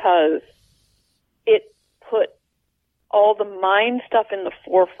cool because it put all the mind stuff in the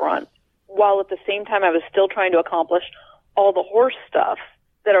forefront, while at the same time I was still trying to accomplish all the horse stuff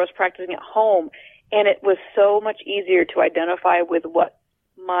that I was practicing at home. And it was so much easier to identify with what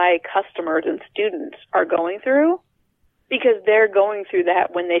my customers and students are going through, because they're going through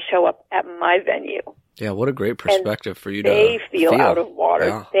that when they show up at my venue. Yeah, what a great perspective for you they feel out of water.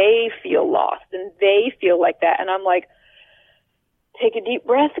 Yeah. They feel lost, and they feel like that. And I'm like, take a deep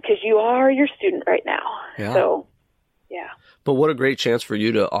breath, because you are your student right now. Yeah. So, yeah. But what a great chance for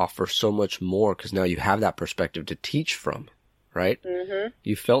you to offer so much more, because now you have that perspective to teach from, right? Mm-hmm.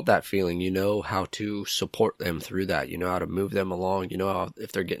 You felt that feeling. You know how to support them through that. You know how to move them along. You know how,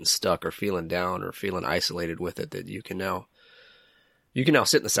 if they're getting stuck or feeling down or feeling isolated with it, that you can now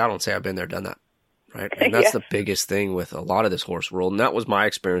sit in the saddle and say, I've been there, done that, right? And that's the biggest thing with a lot of this horse world. And that was my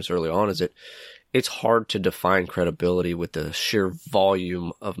experience early on, is it's hard to define credibility with the sheer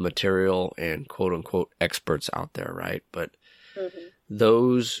volume of material and quote unquote experts out there, right? But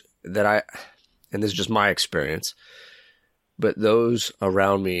those that and this is just my experience, but those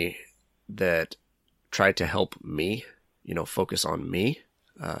around me that try to help me, focus on me,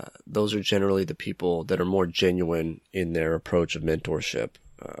 those are generally the people that are more genuine in their approach of mentorship.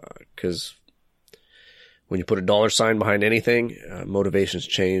 Because when you put a dollar sign behind anything, motivations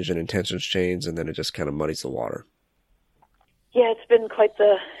change and intentions change, and then it just kind of muddies the water. Yeah, it's been quite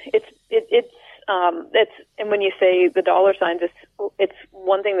and when you say the dollar signs, it's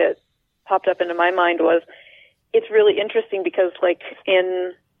one thing that popped up into my mind was, it's really interesting because, like,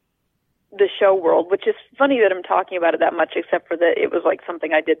 in the show world, which is funny that I'm talking about it that much, except for that it was like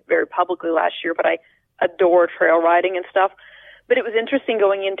something I did very publicly last year, but I adore trail riding and stuff. But it was interesting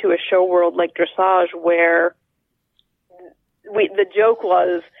going into a show world like dressage where the joke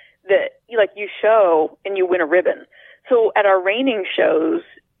was that, like, you show and you win a ribbon. So at our reining shows,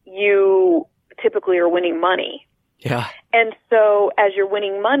 you typically are winning money. Yeah. And so as you're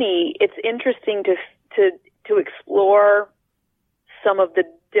winning money, it's interesting to explore some of the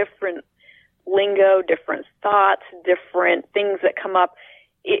different lingo, different thoughts, different things that come up.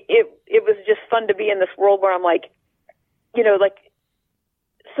 It was just fun to be in this world where I'm like, you know, like,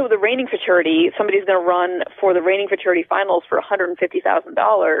 so the reining futurity, somebody's going to run for the reining futurity finals for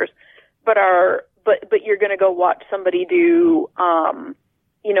 $150,000, but you're going to go watch somebody do,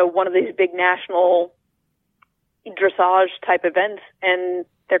 you know, one of these big national dressage type events, and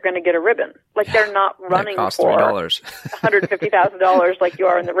they're going to get a ribbon. Like, they're not running for $150,000 like you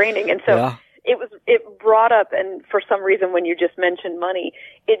are in the reining. And so it brought up, and for some reason when you just mentioned money,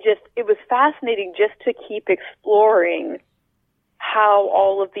 it was fascinating just to keep exploring how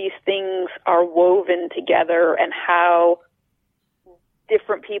all of these things are woven together and how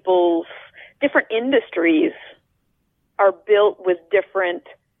different industries are built with different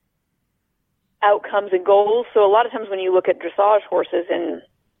outcomes and goals. So a lot of times when you look at dressage horses, and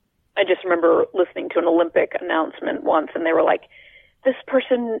I just remember listening to an Olympic announcement once, and they were like, this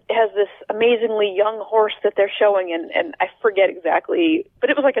person has this amazingly young horse that they're showing, and I forget exactly, but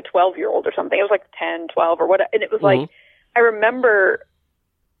it was like a 12-year-old or something. It was like 10, 12 or what, and it was like, I remember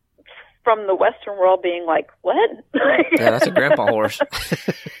from the Western world being like, what? Yeah, that's a grandpa horse.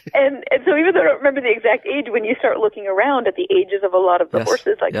 and so even though I don't remember the exact age, when you start looking around at the ages of a lot of the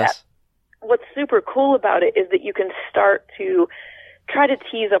horses like that, what's super cool about it is that you can start to try to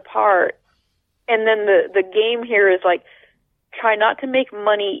tease apart. And then the game here is like, try not to make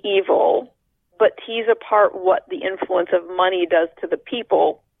money evil, but tease apart what the influence of money does to the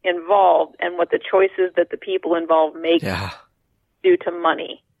people involved and what the choices that the people involved make due to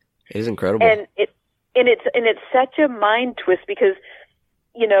money. It is incredible. And it's such a mind twist because,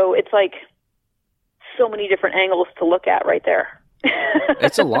 you know, it's like so many different angles to look at right there.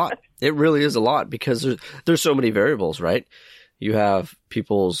 It's a lot. It really is a lot because there's so many variables, right? You have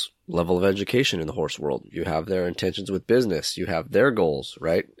people's level of education in the horse world. You have their intentions with business. You have their goals,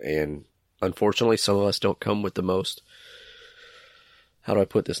 right? And unfortunately, some of us don't come with the most, how do I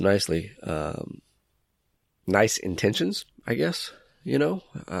put this nicely? Nice intentions, I guess. You know,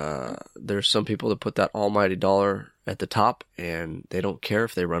 there's some people that put that almighty dollar at the top, and they don't care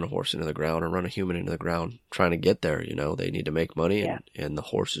if they run a horse into the ground or run a human into the ground trying to get there. You know, they need to make money, and the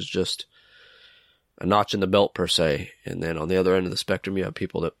horse is just a notch in the belt per se. And then on the other end of the spectrum, you have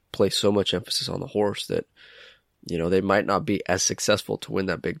people that place so much emphasis on the horse that, you know, they might not be as successful to win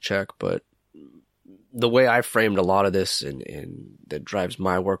that big check. But the way I framed a lot of this and that drives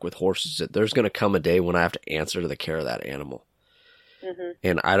my work with horses is that there's going to come a day when I have to answer to the care of that animal. Mm-hmm.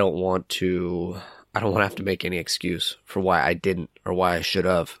 And I don't want to have to make any excuse for why I didn't or why I should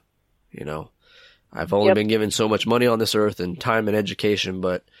have. You know, I've only been given so much money on this earth and time and education,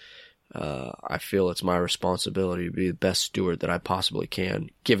 but I feel it's my responsibility to be the best steward that I possibly can,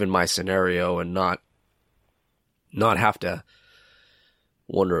 given my scenario, and not have to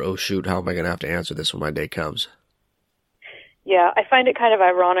wonder, oh shoot, how am I going to have to answer this when my day comes? Yeah, I find it kind of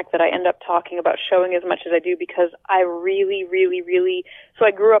ironic that I end up talking about showing as much as I do because I really, really, really, so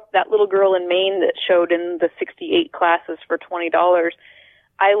I grew up that little girl in Maine that showed in the 68 classes for $20.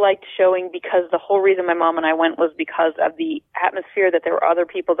 I liked showing because the whole reason my mom and I went was because of the atmosphere, that there were other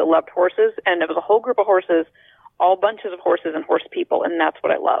people that loved horses, and it was a whole group of horses, all bunches of horses and horse people, and that's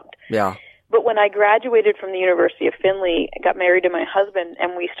what I loved. Yeah. But when I graduated from the University of Findlay, I got married to my husband,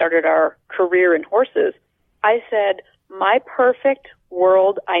 and we started our career in horses, I said, my perfect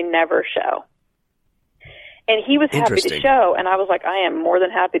world I never show. And he was happy to show, and I was like, I am more than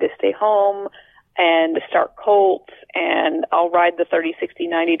happy to stay home and to start colts, and I'll ride the 30, 60,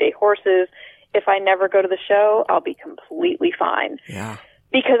 90-day horses. If I never go to the show, I'll be completely fine. Yeah.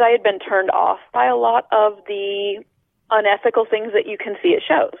 Because I had been turned off by a lot of the unethical things that you can see at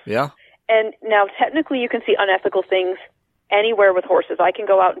shows. Yeah. And now technically you can see unethical things anywhere with horses. I can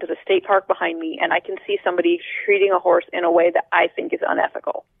go out into the state park behind me and I can see somebody treating a horse in a way that I think is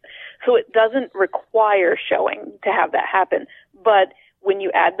unethical. So it doesn't require showing to have that happen. But when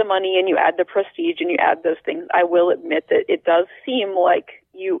you add the money and you add the prestige and you add those things, I will admit that it does seem like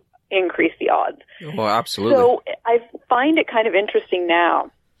you increase the odds. Well, absolutely. So I find it kind of interesting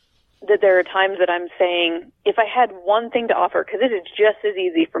now that there are times that I'm saying, if I had one thing to offer, because it is just as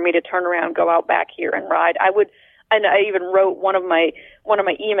easy for me to turn around, go out back here and ride, I would. And I even wrote one of my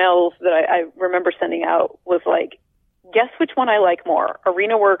emails that I remember sending out was like, guess which one I like more,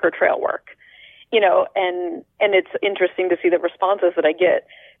 arena work or trail work, and it's interesting to see the responses that I get,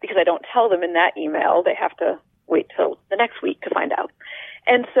 because I don't tell them in that email. They have to wait till the next week to find out.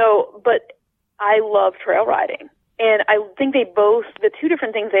 And so, but I love trail riding, and I think the two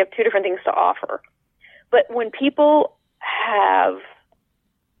different things, they have two different things to offer. But when people I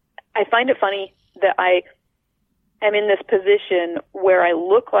find it funny that I am in this position where I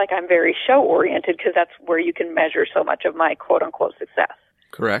look like I'm very show oriented, because that's where you can measure so much of my quote unquote success.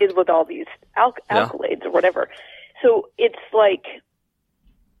 Correct. Is with all these accolades or whatever. So it's like,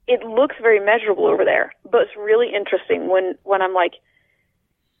 it looks very measurable over there, but it's really interesting when I'm like,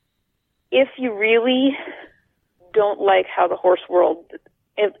 if you really don't like how the horse world,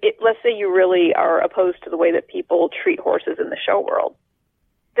 let's say you really are opposed to the way that people treat horses in the show world,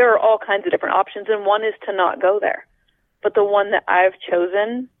 there are all kinds of different options, and one is to not go there. But the one that I've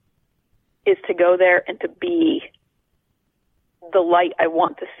chosen is to go there and to be the light I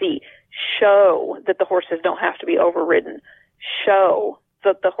want to see. Show that the horses don't have to be overridden. Show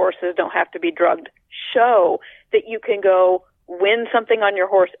that the horses don't have to be drugged. Show that you can go win something on your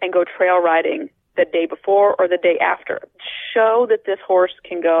horse and go trail riding the day before or the day after. Show that this horse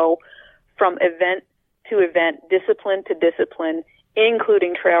can go from event to event, discipline to discipline,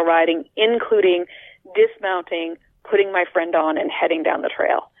 including trail riding, including dismounting, putting my friend on, and heading down the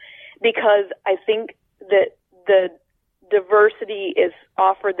trail. Because I think that the diversity is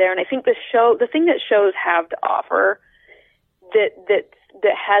offered there, and I think the thing that shows have to offer that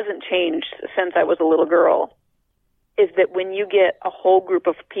hasn't changed since I was a little girl, is that when you get a whole group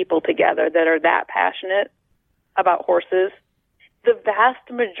of people together that are that passionate about horses, the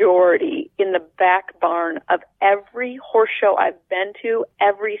vast majority in the back barn of every horse show I've been to,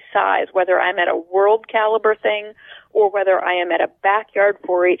 every size, whether I'm at a world caliber thing or whether I am at a backyard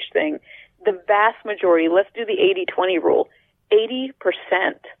 4-H thing, the vast majority, let's do the 80-20 rule, 80%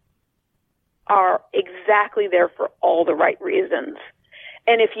 are exactly there for all the right reasons.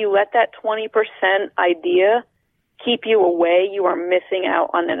 And if you let that 20% idea keep you away, you are missing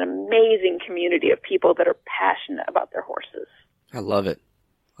out on an amazing community of people that are passionate about their horses. I love it.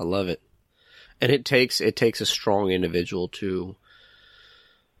 I love it. And it takes a strong individual to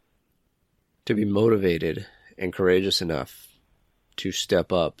be motivated and courageous enough to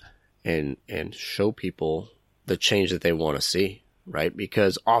step up and show people the change that they want to see, right?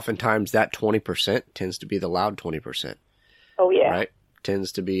 Because oftentimes that 20% tends to be the loud 20%. Oh, yeah. Right?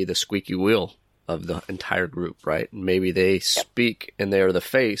 Tends to be the squeaky wheel of the entire group, right? Maybe they speak and they are the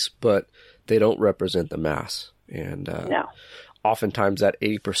face, but they don't represent the mass. And no. Oftentimes that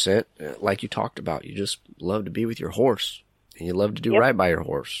 80%, like you talked about, you just love to be with your horse, and you love to do right by your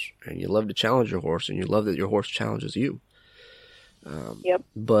horse, and you love to challenge your horse, and you love that your horse challenges you.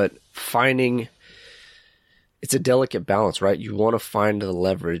 But it's a delicate balance, right? You want to find the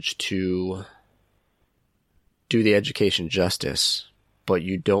leverage to do the education justice, but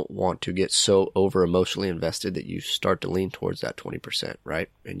you don't want to get so over emotionally invested that you start to lean towards that 20%,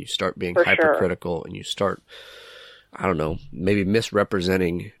 right? And you start being hypercritical, and you start, I don't know, maybe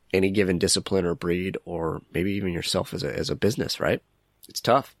misrepresenting any given discipline or breed, or maybe even yourself as a business, right? It's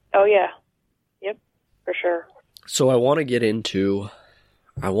tough. Oh, yeah. Yep, for sure. So I want to get in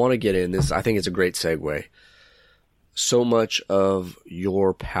this. I think it's a great segue. So much of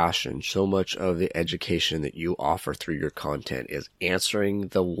your passion, so much of the education that you offer through your content is answering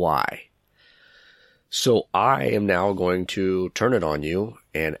the why. So I am now going to turn it on you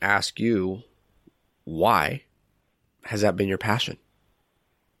and ask you, why has that been your passion?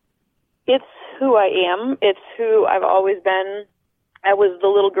 It's who I am. It's who I've always been. I was the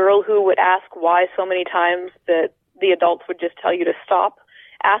little girl who would ask why so many times that the adults would just tell you to stop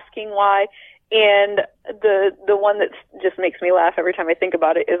asking why. And the one that just makes me laugh every time I think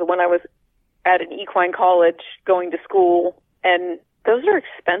about it is when I was at an equine college going to school, and those are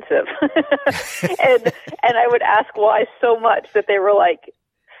expensive. and I would ask why so much that they were like,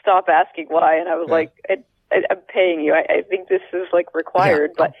 stop asking why. And I was like, I'm paying you. I think this is like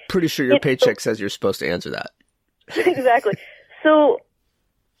required. Yeah, but I'm pretty sure your paycheck says you're supposed to answer that. Exactly. So,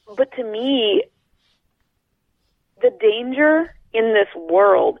 but to me, the danger in this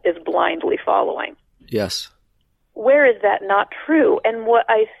world is blindly following. Yes. Where is that not true? And what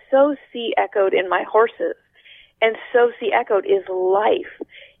I so see echoed in my horses and so see echoed is life.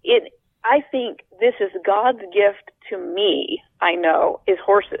 I think this is God's gift to me, I know, is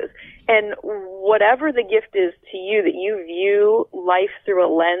horses. And whatever the gift is to you, that you view life through a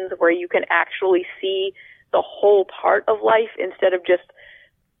lens where you can actually see the whole part of life instead of just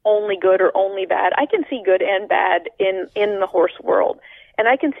only good or only bad. I can see good and bad in the horse world, and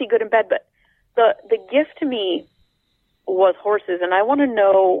I can see good and bad, but the gift to me was horses, and I want to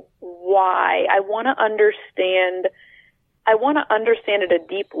know why. I want to understand at a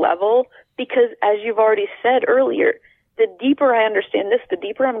deep level, because as you've already said earlier, the deeper I understand this, the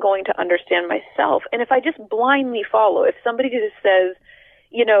deeper I'm going to understand myself. And if I just blindly follow, if somebody just says,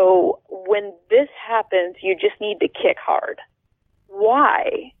 you know, when this happens, you just need to kick hard.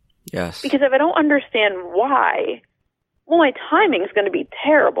 Why? Yes. Because if I don't understand why, well, my timing is going to be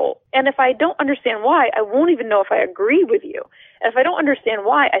terrible. And if I don't understand why, I won't even know if I agree with you. And if I don't understand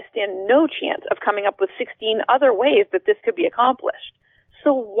why, I stand no chance of coming up with 16 other ways that this could be accomplished.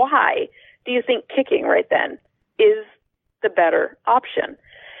 So why do you think kicking right then is the better option?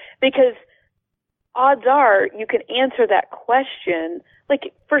 Because odds are you can answer that question,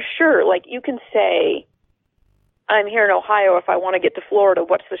 like, for sure. Like, you can say, I'm here in Ohio. If I want to get to Florida,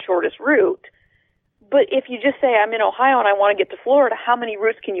 what's the shortest route? But if you just say, I'm in Ohio and I want to get to Florida, how many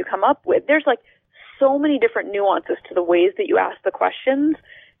routes can you come up with? There's like so many different nuances to the ways that you ask the questions,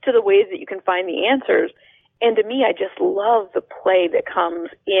 to the ways that you can find the answers. And to me, I just love the play that comes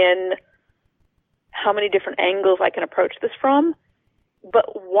in how many different angles I can approach this from, but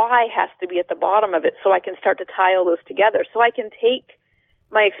why has to be at the bottom of it, so I can start to tie all those together. So I can take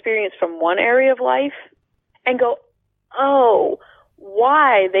my experience from one area of life and go, oh,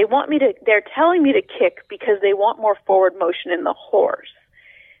 why? They're telling me to kick because they want more forward motion in the horse.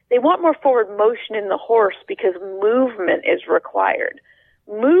 They want more forward motion in the horse because movement is required.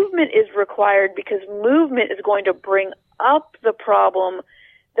 Movement is required because movement is going to bring up the problem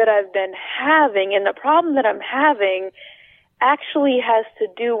that I've been having. And the problem that I'm having actually has to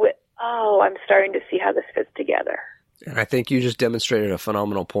do with, oh, I'm starting to see how this fits together. And I think you just demonstrated a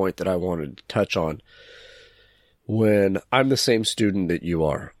phenomenal point that I wanted to touch on. When I'm the same student that you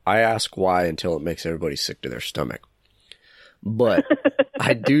are, I ask why until it makes everybody sick to their stomach. But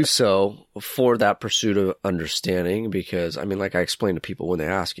I do so for that pursuit of understanding, because, I mean, like I explain to people when they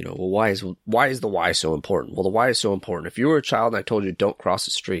ask, you know, well, why is the why so important? Well, the why is so important. If you were a child and I told you don't cross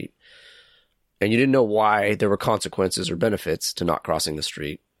the street, and you didn't know why there were consequences or benefits to not crossing the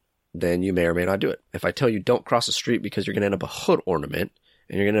street, then you may or may not do it. If I tell you don't cross the street because you're going to end up a hood ornament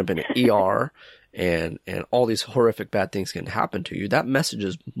and you're going to end up in an ER and all these horrific bad things can happen to you, that message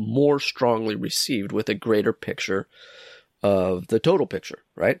is more strongly received with a greater picture of the total picture,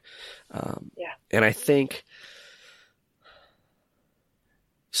 right? Yeah. And I think,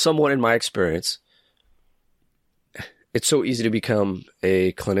 somewhat in my experience, it's so easy to become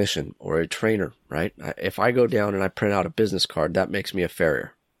a clinician or a trainer, right? If I go down and I print out a business card, that makes me a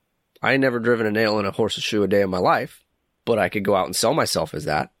farrier. I ain't never driven a nail in a horse's shoe a day in my life, but I could go out and sell myself as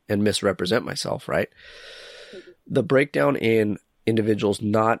that and misrepresent myself, right? Mm-hmm. The breakdown in individuals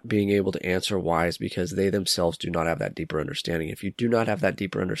not being able to answer why is because they themselves do not have that deeper understanding. If you do not have that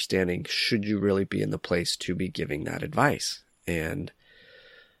deeper understanding, should you really be in the place to be giving that advice? And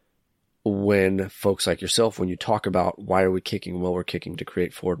when folks like yourself, when you talk about why are we kicking? Well, we're kicking to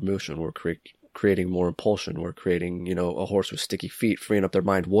create forward motion. We're creating more impulsion. We're creating, you know, a horse with sticky feet, freeing up their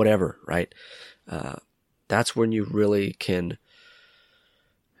mind, whatever, right? That's when you really can,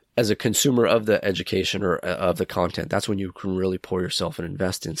 as a consumer of the education or of the content, that's when you can really pour yourself and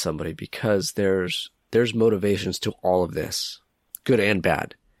invest in somebody, because there's motivations to all of this, good and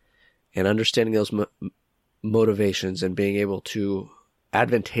bad. And understanding those motivations and being able to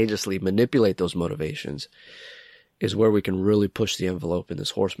advantageously manipulate those motivations is where we can really push the envelope in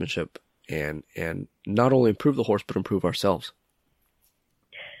this horsemanship and not only improve the horse, but improve ourselves.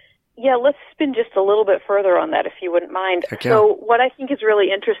 Yeah, let's spin just a little bit further on that, if you wouldn't mind. So what I think is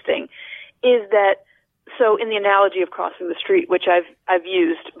really interesting is that, so in the analogy of crossing the street, which I've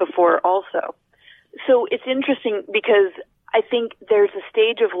used before also. So it's interesting because I think there's a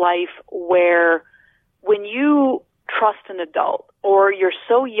stage of life where when you trust an adult, or you're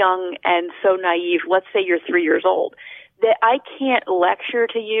so young and so naive, let's say you're 3 years old, that I can't lecture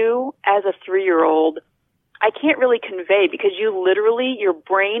to you as a 3-year-old. I can't really convey, because your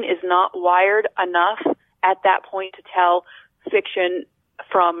brain is not wired enough at that point to tell fiction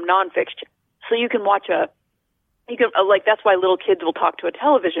from nonfiction. So you can that's why little kids will talk to a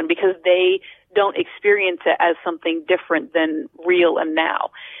television, because they don't experience it as something different than real and now.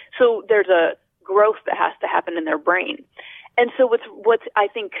 So there's a growth that has to happen in their brain. And so what's I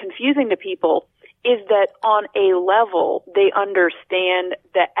think confusing to people is that on a level they understand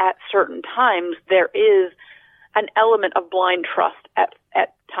that at certain times there is an element of blind trust at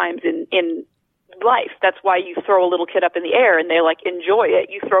times in life. That's why you throw a little kid up in the air and they like enjoy it.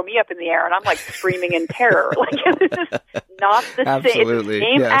 You throw me up in the air and I'm like screaming in terror. Like it's just not the same. It's the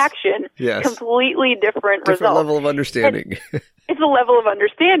same action, completely different result. Level of understanding. It's a level of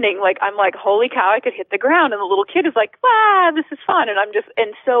understanding. Like I'm like, holy cow, I could hit the ground, and the little kid is like, this is fun.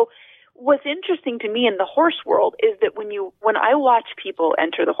 And so what's interesting to me in the horse world is that when I watch people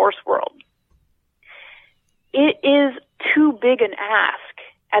enter the horse world, it is too big an ask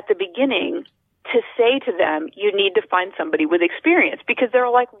at the beginning to say to them, you need to find somebody with experience, because they're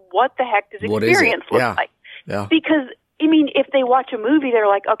like, what the heck does experience look like? Yeah. Because, I mean, if they watch a movie, they're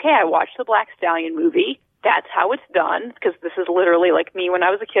like, okay, I watched the Black Stallion movie. That's how it's done. Because this is literally like me when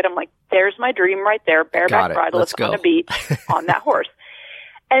I was a kid. I'm like, there's my dream right there. Bareback bridle. Let's go on a beat on that horse.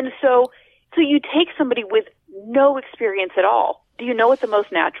 And so you take somebody with no experience at all. Do you know what the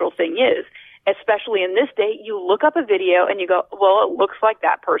most natural thing is? Especially in this day, you look up a video and you go, well, it looks like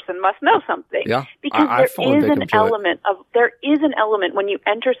that person must know something. Yeah. Because there is an element when you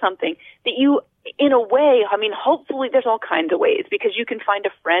enter something that you, in a way, I mean, hopefully there's all kinds of ways, because you can find a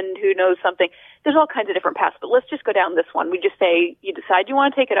friend who knows something. There's all kinds of different paths, but let's just go down this one. We just say you decide you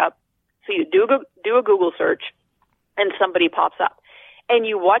want to take it up. So you do a Google search and somebody pops up and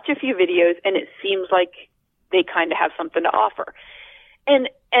you watch a few videos and it seems like they kind of have something to offer. And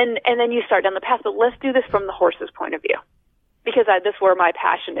then you start down the path, but let's do this from the horse's point of view, because that's where my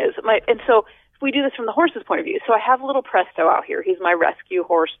passion is. And so if we do this from the horse's point of view, so I have little Presto out here. He's my rescue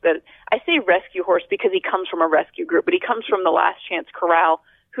horse. That I say rescue horse because he comes from a rescue group, but he comes from the Last Chance Corral,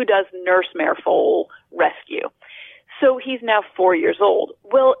 who does nurse mare foal rescue. So he's now 4 years old.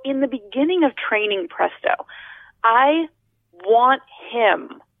 Well, in the beginning of training Presto, I want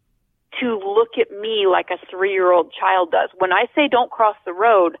him to look at me like a 3-year-old child does. When I say don't cross the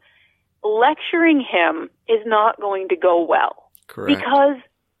road, lecturing him is not going to go well. Correct. Because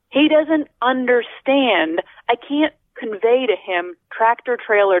he doesn't understand. I can't convey to him tractor,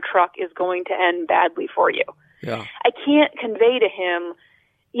 trailer, truck is going to end badly for you. Yeah. I can't convey to him,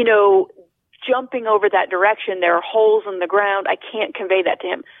 jumping over that direction, there are holes in the ground. I can't convey that to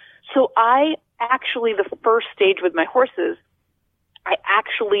him. So I actually, the first stage with my horses, I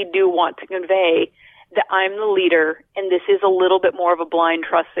actually do want to convey that I'm the leader, and this is a little bit more of a blind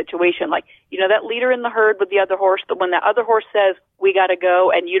trust situation. Like, that leader in the herd with the other horse, that when that other horse says, we got to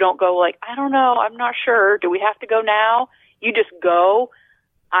go, and you don't go like, I don't know, I'm not sure, do we have to go now? You just go,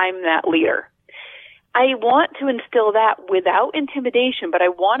 I'm that leader. I want to instill that without intimidation, but I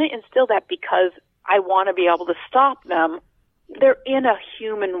want to instill that because I want to be able to stop them. They're in a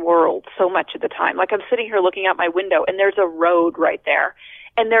human world so much of the time. Like I'm sitting here looking out my window and there's a road right there.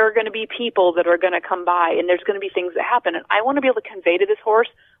 And there are going to be people that are going to come by and there's going to be things that happen. And I want to be able to convey to this horse,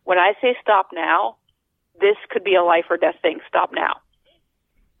 when I say stop now, this could be a life or death thing. Stop now.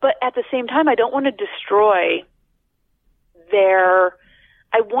 But at the same time, I don't want to destroy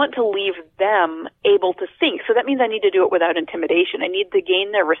I want to leave them able to think. So that means I need to do it without intimidation. I need to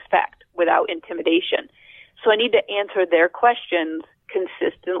gain their respect without intimidation. So I need to answer their questions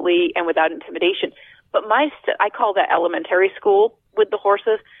consistently and without intimidation. But I call that elementary school with the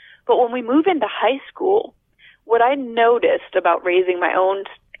horses. But when we move into high school, what I noticed about raising my own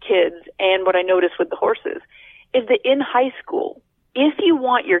kids and what I noticed with the horses is that in high school, if you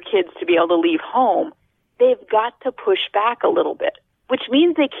want your kids to be able to leave home, they've got to push back a little bit, which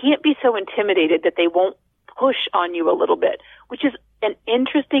means they can't be so intimidated that they won't push on you a little bit, which is an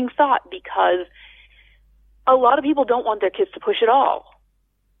interesting thought because a lot of people don't want their kids to push at all.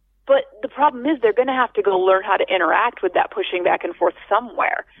 But the problem is they're going to have to go learn how to interact with that pushing back and forth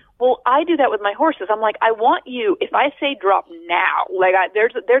somewhere. Well, I do that with my horses. I'm like, I want you, if I say drop now, like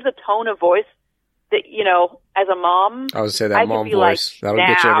there's a tone of voice that, as a mom, I would say that mom voice, that would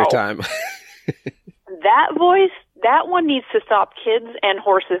get you every time. That voice, that one needs to stop kids and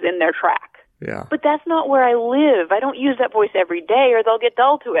horses in their track. Yeah. But that's not where I live. I don't use that voice every day or they'll get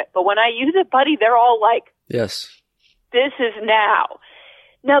dull to it. But when I use it, buddy, they're all like, yes, this is now.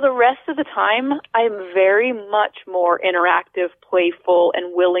 Now, the rest of the time, I'm very much more interactive, playful,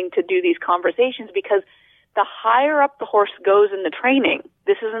 and willing to do these conversations because the higher up the horse goes in the training,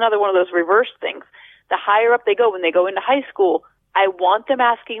 this is another one of those reverse things. The higher up they go, when they go into high school, I want them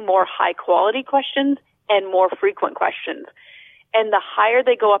asking more high-quality questions and more frequent questions. And the higher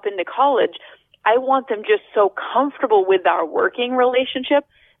they go up into college, I want them just so comfortable with our working relationship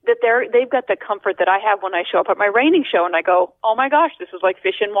that they've got the comfort that I have when I show up at my reining show and I go, oh my gosh, this is like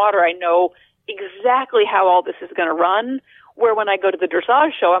fish in water. I know exactly how all this is going to run. Where when I go to the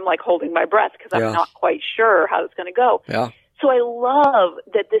dressage show, I'm like holding my breath because I'm not quite sure how it's going to go. Yeah. So I love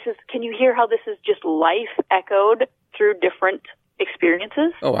that this is, can you hear how this is just life echoed through different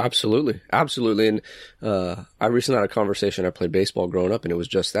experiences? Oh, absolutely. Absolutely. And I recently had a conversation. I played baseball growing up, and it was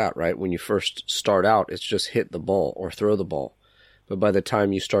just that, right? When you first start out, it's just hit the ball or throw the ball. But by the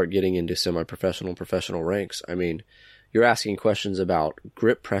time you start getting into semi-professional and professional ranks, I mean, you're asking questions about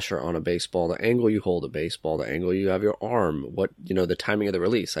grip pressure on a baseball, the angle you hold a baseball, the angle you have your arm, the timing of the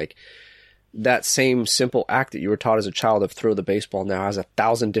release. Like, that same simple act that you were taught as a child of throw the baseball now has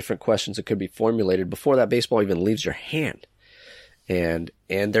 1,000 different questions that could be formulated before that baseball even leaves your hand. And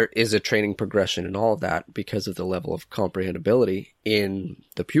there is a training progression in all of that because of the level of comprehensibility in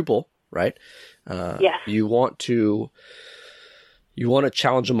the pupil, right? Yes. You want to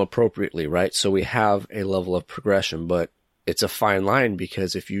challenge them appropriately, right? So we have a level of progression, but it's a fine line,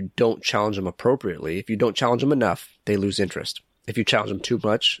 because if you don't challenge them appropriately, if you don't challenge them enough, they lose interest. If you challenge them too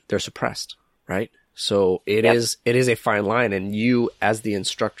much, they're suppressed, right? So it is a fine line, and you, as the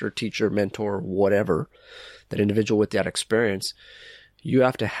instructor, teacher, mentor, whatever, that individual with that experience, you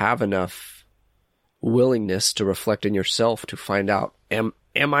have to have enough willingness to reflect in yourself to find out, am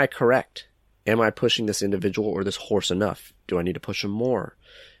I correct? Am I pushing this individual or this horse enough? Do I need to push them more?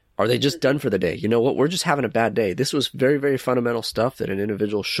 Are they just done for the day? You know what? We're just having a bad day. This was very, very fundamental stuff that an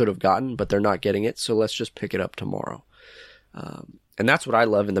individual should have gotten, but they're not getting it. So let's just pick it up tomorrow. And that's what I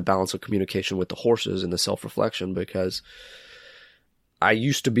love in the balance of communication with the horses and the self-reflection, because I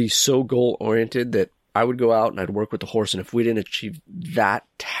used to be so goal-oriented that I would go out and I'd work with the horse, and if we didn't achieve that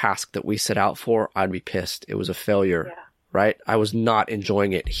task that we set out for, I'd be pissed. It was a failure, right? I was not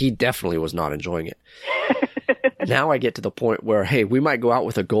enjoying it. He definitely was not enjoying it. Now I get to the point where, hey, we might go out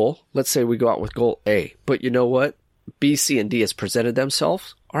with a goal. Let's say we go out with goal A, but you know what? B, C, and D has presented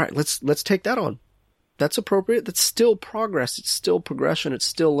themselves. All right, let's take that on. That's appropriate. That's still progress. It's still progression. It's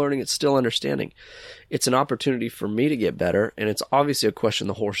still learning. It's still understanding. It's an opportunity for me to get better. And it's obviously a question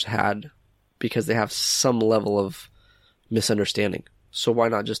the horse had, because they have some level of misunderstanding. So why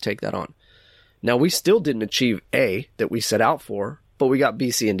not just take that on? Now, we still didn't achieve A that we set out for, but we got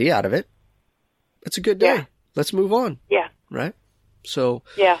B, C, and D out of it. It's a good day. Yeah. Let's move on. Yeah. Right? So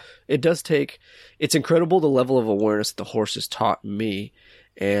it does take, it's incredible the level of awareness that the horse has taught me.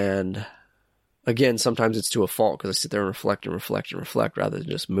 And again, sometimes it's to a fault, because I sit there and reflect rather than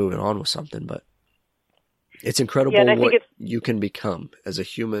just moving on with something. But it's incredible what you can become as a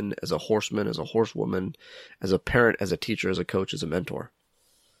human, as a horseman, as a horsewoman, as a parent, as a teacher, as a coach, as a mentor.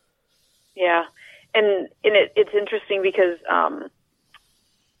 Yeah. And it's interesting because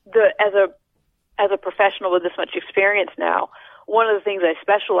as a professional with this much experience now, one of the things I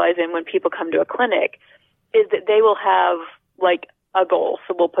specialize in when people come to a clinic is that they will have like a goal.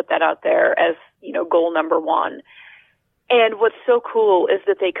 So we'll put that out there as, goal number one. And what's so cool is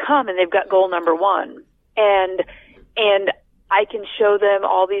that they come and they've got goal number one, and I can show them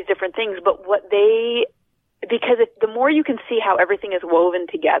all these different things, but because the more you can see how everything is woven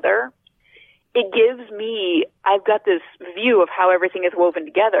together, it gives me, I've got this view of how everything is woven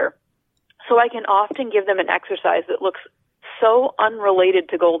together. So I can often give them an exercise that looks so unrelated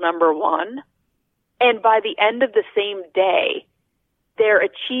to goal number one. And by the end of the same day, they're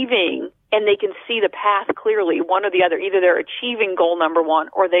achieving, and they can see the path clearly, one or the other. Either they're achieving goal number one,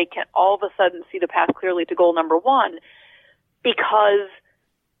 or they can all of a sudden see the path clearly to goal number one, because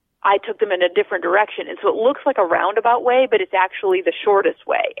I took them in a different direction. And so it looks like a roundabout way, but it's actually the shortest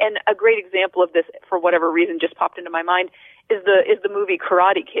way. And a great example of this, for whatever reason, just popped into my mind, is the movie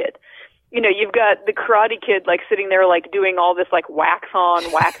Karate Kid. You've got the Karate Kid like sitting there like doing all this like wax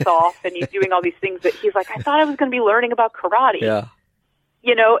on, wax off, and he's doing all these things that he's like, I thought I was going to be learning about karate. Yeah.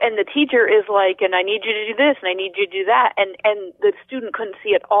 And the teacher is like, and I need you to do this, and I need you to do that. And the student couldn't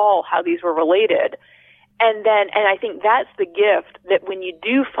see at all how these were related. And I think that's the gift, that when you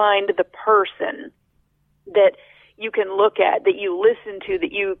do find the person that you can look at, that you listen to,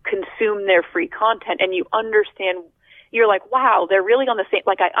 that you consume their free content, and you understand, you're like, wow, they're really on the same,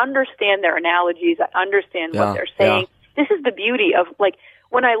 like, I understand their analogies, I understand what they're saying. Yeah. This is the beauty of, like,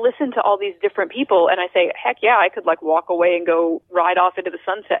 when I listen to all these different people and I say, heck yeah, I could like walk away and go ride off into the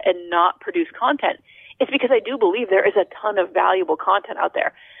sunset and not produce content. It's because I do believe there is a ton of valuable content out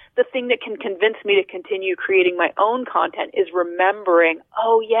there. The thing that can convince me to continue creating my own content is remembering,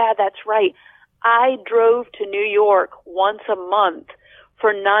 oh yeah, that's right. I drove to New York once a month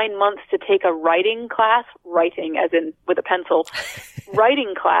for 9 months to take a writing class, writing as in with a pencil,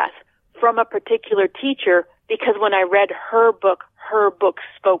 writing class from a particular teacher, because when I read her book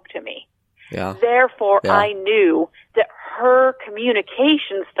spoke to me. Yeah. Therefore, I knew that her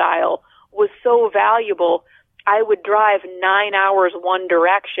communication style was so valuable. I would drive 9 hours one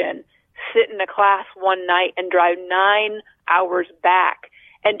direction, sit in a class one night and drive 9 hours back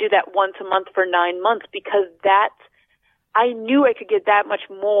and do that once a month for 9 months, because I knew I could get that much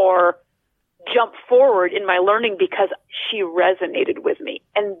more jump forward in my learning because she resonated with me.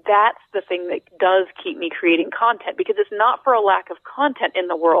 And that's the thing that does keep me creating content, because it's not for a lack of content in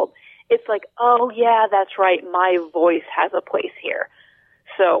the world. It's like, oh yeah, that's right, my voice has a place here.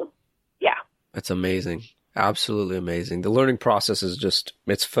 So, yeah. That's amazing. Absolutely amazing. The learning process is just,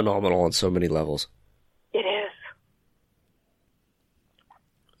 it's phenomenal on so many levels. It is.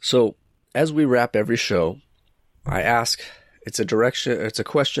 So, as we wrap every show, I ask, it's a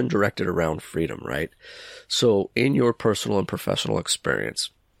question directed around freedom, right? So, in your personal and professional experience,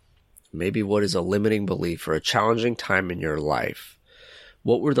 maybe what is a limiting belief or a challenging time in your life?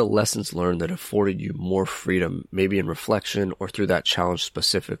 What were the lessons learned that afforded you more freedom, maybe in reflection or through that challenge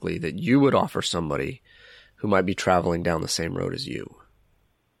specifically, that you would offer somebody who might be traveling down the same road as you?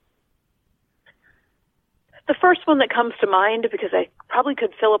 The first one that comes to mind, because I probably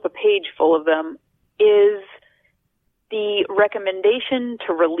could fill up a page full of them, is the recommendation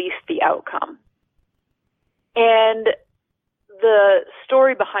to release the outcome. And the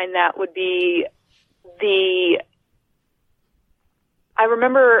story behind that would be I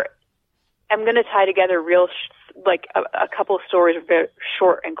remember, I'm going to tie together a couple of stories very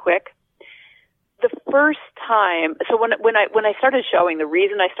short and quick. The first time, so when I started showing, the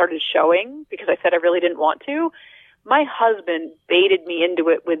reason I started showing, because I said I really didn't want to, my husband baited me into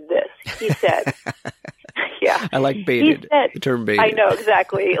it with this. He said, yeah. I like baited. He said, the term baited. I know,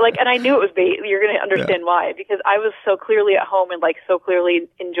 exactly. And I knew it was bait. You're going to understand why, because I was so clearly at home and so clearly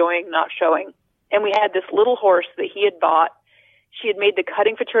enjoying not showing. And we had this little horse that he had bought. She had made the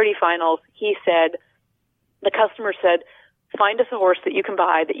cutting futurity finals. The customer said, find us a horse that you can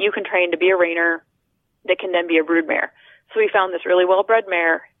buy, that you can train to be a reiner, that can then be a brood mare. So we found this really well-bred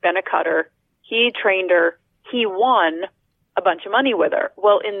mare, been a cutter. He trained her. He won a bunch of money with her.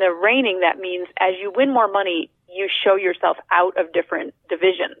 Well, in the reining, that means as you win more money, you show yourself out of different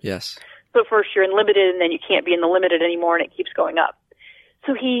divisions. Yes. So first you're in limited, and then you can't be in the limited anymore, and it keeps going up.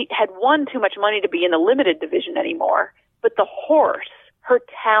 So he had won too much money to be in the limited division anymore, but the horse, her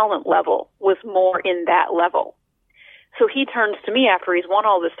talent level was more in that level. So he turns to me after he's won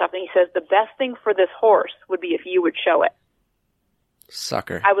all this stuff, and he says, the best thing for this horse would be if you would show it.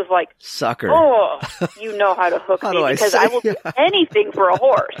 Sucker. I was like, sucker. Oh, you know how to hook me, because I will do anything for a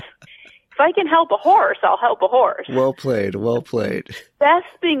horse. If I can help a horse, I'll help a horse. Well played, well played. Best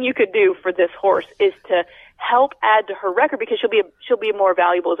thing you could do for this horse is to help add to her record, because she'll be more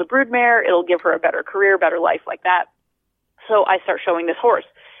valuable as a broodmare. It'll give her a better career, better life like that. So I start showing this horse.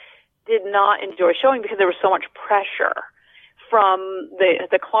 Did not enjoy showing because there was so much pressure from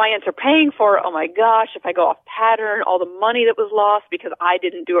the clients are paying for it. Oh my gosh, if I go off pattern, all the money that was lost because I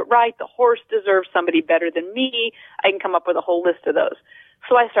didn't do it right. The horse deserves somebody better than me. I can come up with a whole list of those.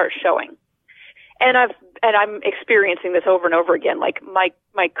 So I start showing. And I'm experiencing this over and over again.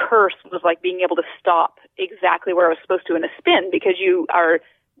 My curse was being able to stop exactly where I was supposed to in a spin, because you are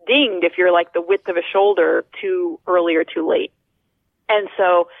dinged if you're the width of a shoulder too early or too late. And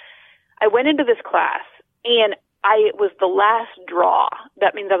so I went into this class, and I was the last draw.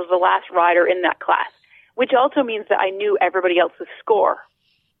 That means I was the last rider in that class, which also means that I knew everybody else's score,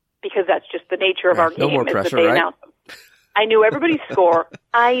 because that's just the nature of our game. No more pressure, that they right? announce them. I knew everybody's score.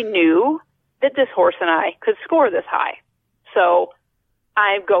 I knew that this horse and I could score this high. So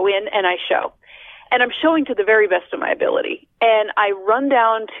I go in and I show. And I'm showing to the very best of my ability. And I run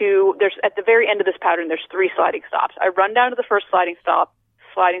down to, at the very end of this pattern, there's 3 sliding stops. I run down to the first sliding stop.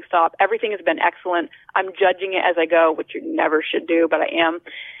 Everything has been excellent. I'm judging it as I go, which you never should do, but I am.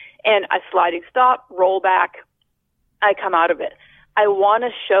 And I sliding stop, roll back. I come out of it. I want to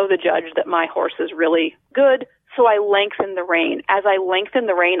show the judge that my horse is really good, so I lengthen the rein. As I lengthen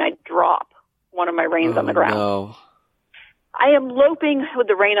the rein, I drop one of my reins on the ground. No. I am loping with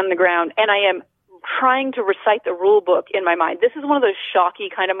the rein on the ground, and I am trying to recite the rule book in my mind. This is one of those shocky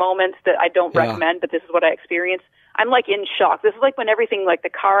kind of moments that I don't recommend, but this is what I experience. I'm in shock. This is when everything, the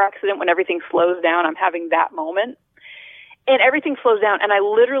car accident, when everything slows down, I'm having that moment. And everything slows down, and I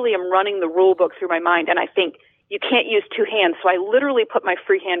literally am running the rule book through my mind, and I think, you can't use 2 hands. So I literally put my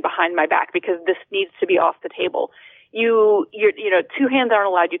free hand behind my back, because this needs to be off the table. You 2 hands aren't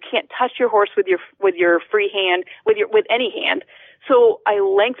allowed. You can't touch your horse with your free hand, with any hand. So I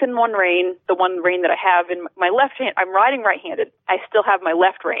lengthen one rein, the one rein that I have in my left hand. I'm riding right-handed. I still have my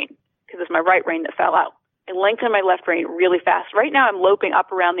left rein, because it's my right rein that fell out. I lengthen my left rein really fast. Right now I'm loping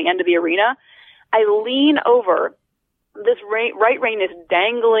up around the end of the arena. I lean over. This right rein is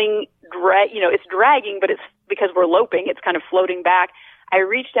dangling, it's dragging, but it's because we're loping. It's kind of floating back. I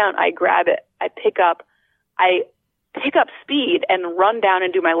reach down, I grab it, I pick up speed and run down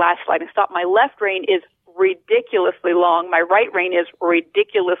and do my last sliding stop. My left rein is ridiculously long. My right rein is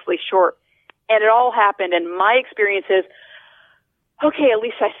ridiculously short. And it all happened. And my experience is, okay, at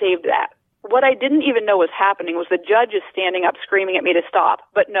least I saved that. What I didn't even know was happening was the judge is standing up screaming at me to stop.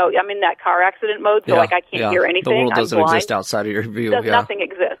 But no, I'm in that car accident mode, so I can't hear anything. The world doesn't I'm blind. exist outside of your view. Nothing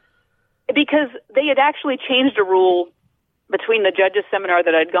exists. Because they had actually changed a rule between the judges' seminar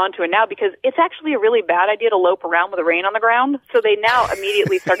that I'd gone to and now, because it's actually a really bad idea to lope around with a rein on the ground. So they now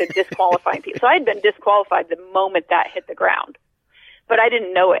immediately started disqualifying people. So I had been disqualified the moment that hit the ground. But I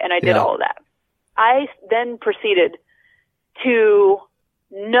didn't know it, and I did all of that. I then proceeded to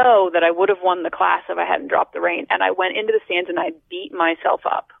know that I would have won the class if I hadn't dropped the rein. And I went into the stands and I beat myself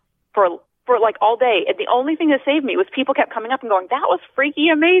up for like all day. And the only thing that saved me was people kept coming up and going, that was freaky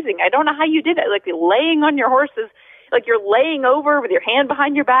amazing. I don't know how you did it. Like laying on your horses, like you're laying over with your hand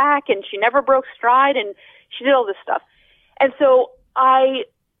behind your back, and she never broke stride, and she did all this stuff. And so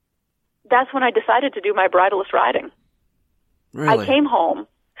that's when I decided to do my bridleless riding. Really? I came home,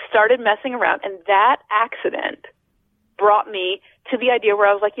 started messing around, and that accident brought me to the idea where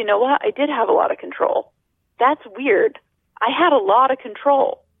I was like, you know what? I did have a lot of control. That's weird. I had a lot of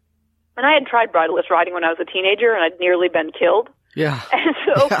control. And I had tried bridleless riding when I was a teenager, and I'd nearly been killed. Yeah. And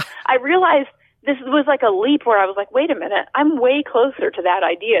so I realized this was like a leap where I was like, wait a minute, I'm way closer to that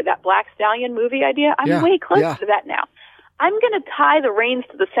idea, that Black Stallion movie idea. I'm way closer to that now. I'm going to tie the reins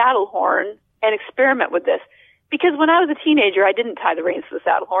to the saddle horn and experiment with this. Because when I was a teenager, I didn't tie the reins to the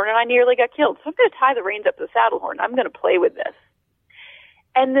saddle horn, and I nearly got killed. So I'm going to tie the reins up to the saddle horn. I'm going to play with this.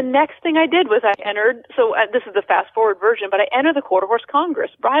 And the next thing I did was I entered, this is the fast forward version, but I entered the Quarter Horse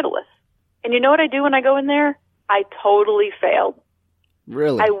Congress, bridleless. And you know what I do when I go in there? I totally failed.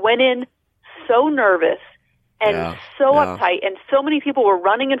 Really? I went in so nervous and so uptight, and so many people were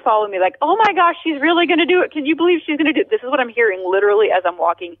running and following me like, oh my gosh, she's really going to do it. Can you believe she's going to do it? This is what I'm hearing literally as I'm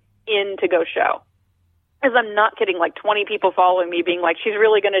walking in to go show. As I'm not kidding, like 20 people following me being like, she's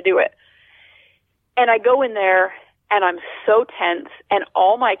really going to do it. And I go in there and I'm so tense, and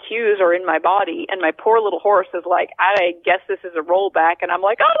all my cues are in my body, and my poor little horse is like, I guess this is a rollback. And I'm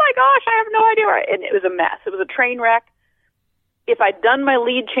like, oh my gosh, I have no idea. And it was a mess. It was a train wreck. If I'd done my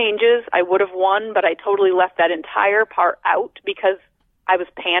lead changes, I would have won, but I totally left that entire part out because I was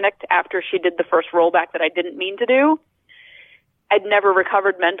panicked after she did the first rollback that I didn't mean to do. I'd never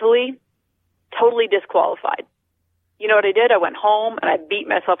recovered mentally, totally disqualified. You know what I did? I went home and I beat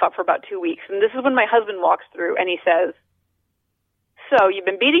myself up for about 2 weeks. And this is when my husband walks through and he says, so you've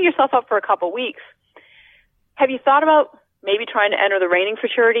been beating yourself up for a couple weeks. Have you thought about maybe trying to enter the reining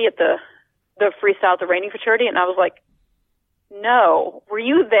fraternity at the freestyle at the reining fraternity? And I was like, no. Were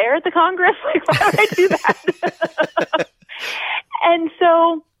you there at the Congress? Like, why would I do that? And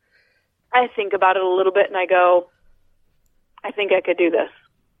so I think about it a little bit and I go, I think I could do this.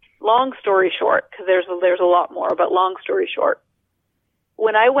 Long story short, because there's a lot more, but long story short,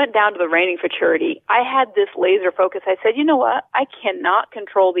 when I went down to the reining fraternity, I had this laser focus. I said, you know what? I cannot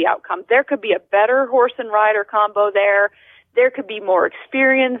control the outcome. There could be a better horse and rider combo there. There could be more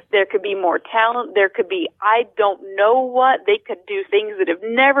experience. There could be more talent. There could be, I don't know what. They could do things that have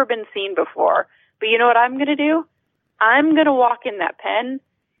never been seen before. But you know what I'm going to do? I'm going to walk in that pen,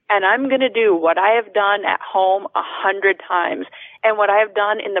 and I'm going to do what I have done at home 100 times and what I have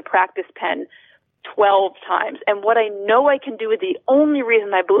done in the practice pen 12 times. And what I know I can do, the only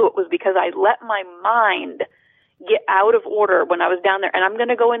reason I blew it was because I let my mind get out of order when I was down there. And I'm going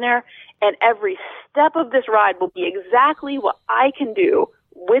to go in there, and every step of this ride will be exactly what I can do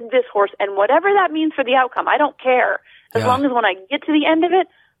with this horse. And whatever that means for the outcome, I don't care. As long as when I get to the end of it,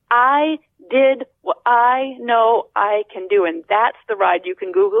 I did what I know I can do. And that's the ride. You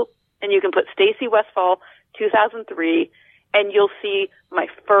can Google and you can put Stacy Westfall 2003, and you'll see my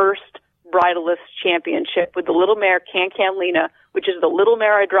first bridleless championship with the little mare Can Lena, which is the little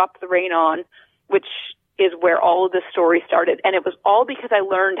mare I dropped the rein on, which is where all of this story started. And it was all because I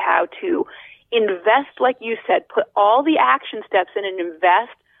learned how to invest, like you said, put all the action steps in and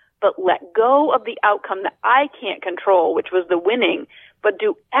invest, but let go of the outcome that I can't control, which was the winning, but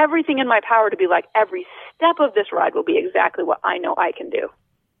do everything in my power to be like, every step of this ride will be exactly what I know I can do.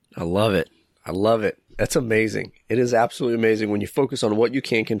 I love it. I love it. That's amazing. It is absolutely amazing when you focus on what you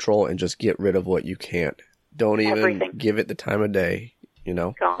can control and just get rid of what you can't. Don't even give it the time of day, you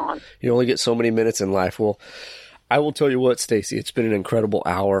know? Gone. You only get so many minutes in life. Well, I will tell you what, Stacy, it's been an incredible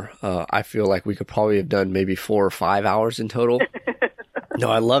hour. I feel like we could probably have done maybe 4 or 5 hours in total. No,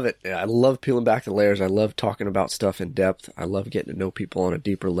 I love it. I love peeling back the layers. I love talking about stuff in depth. I love getting to know people on a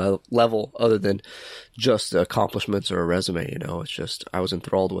deeper level other than just accomplishments or a resume. It's just, I was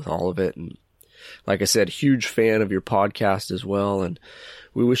enthralled with all of it. And like I said, huge fan of your podcast as well. And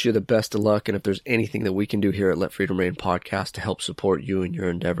we wish you the best of luck. And if there's anything that we can do here at Let Freedom Reign Podcast to help support you and your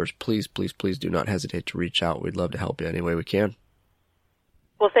endeavors, please, please, please do not hesitate to reach out. We'd love to help you any way we can.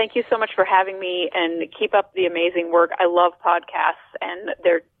 Well, thank you so much for having me, and keep up the amazing work. I love podcasts, and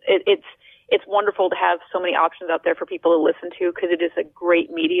it's wonderful to have so many options out there for people to listen to, because it is a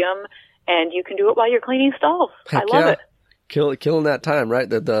great medium, and you can do it while you're cleaning stalls. Heck, I love it. Killing that time, right?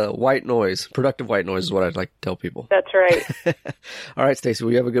 The white noise, productive white noise is what I'd like to tell people. That's right. All right, Stacey,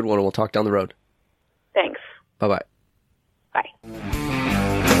 well, you have a good one, and we'll talk down the road. Thanks. Bye-bye. Bye.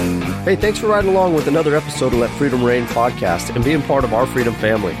 Hey, thanks for riding along with another episode of Let Freedom Reign Podcast and being part of our freedom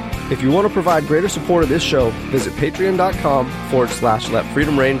family. If you want to provide greater support of this show, visit patreon.com/Let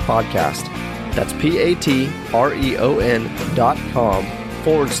Freedom Reign Podcast. That's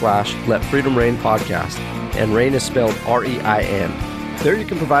patreon.com/Let Freedom Reign Podcast. And Reign is spelled REIN. There you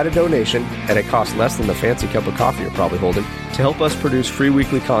can provide a donation at a cost less than the fancy cup of coffee you're probably holding to help us produce free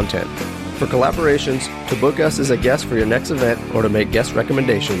weekly content. For collaborations, to book us as a guest for your next event, or to make guest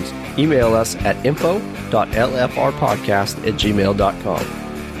recommendations, email us at info.lfrpodcast@gmail.com.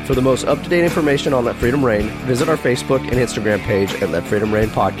 For the most up-to-date information on Let Freedom Reign, visit our Facebook and Instagram page at Let Freedom Reign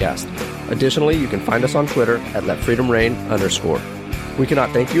Podcast. Additionally, you can find us on Twitter at LetFreedomReign_. We cannot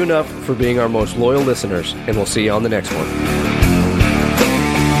thank you enough for being our most loyal listeners, and we'll see you on the next one.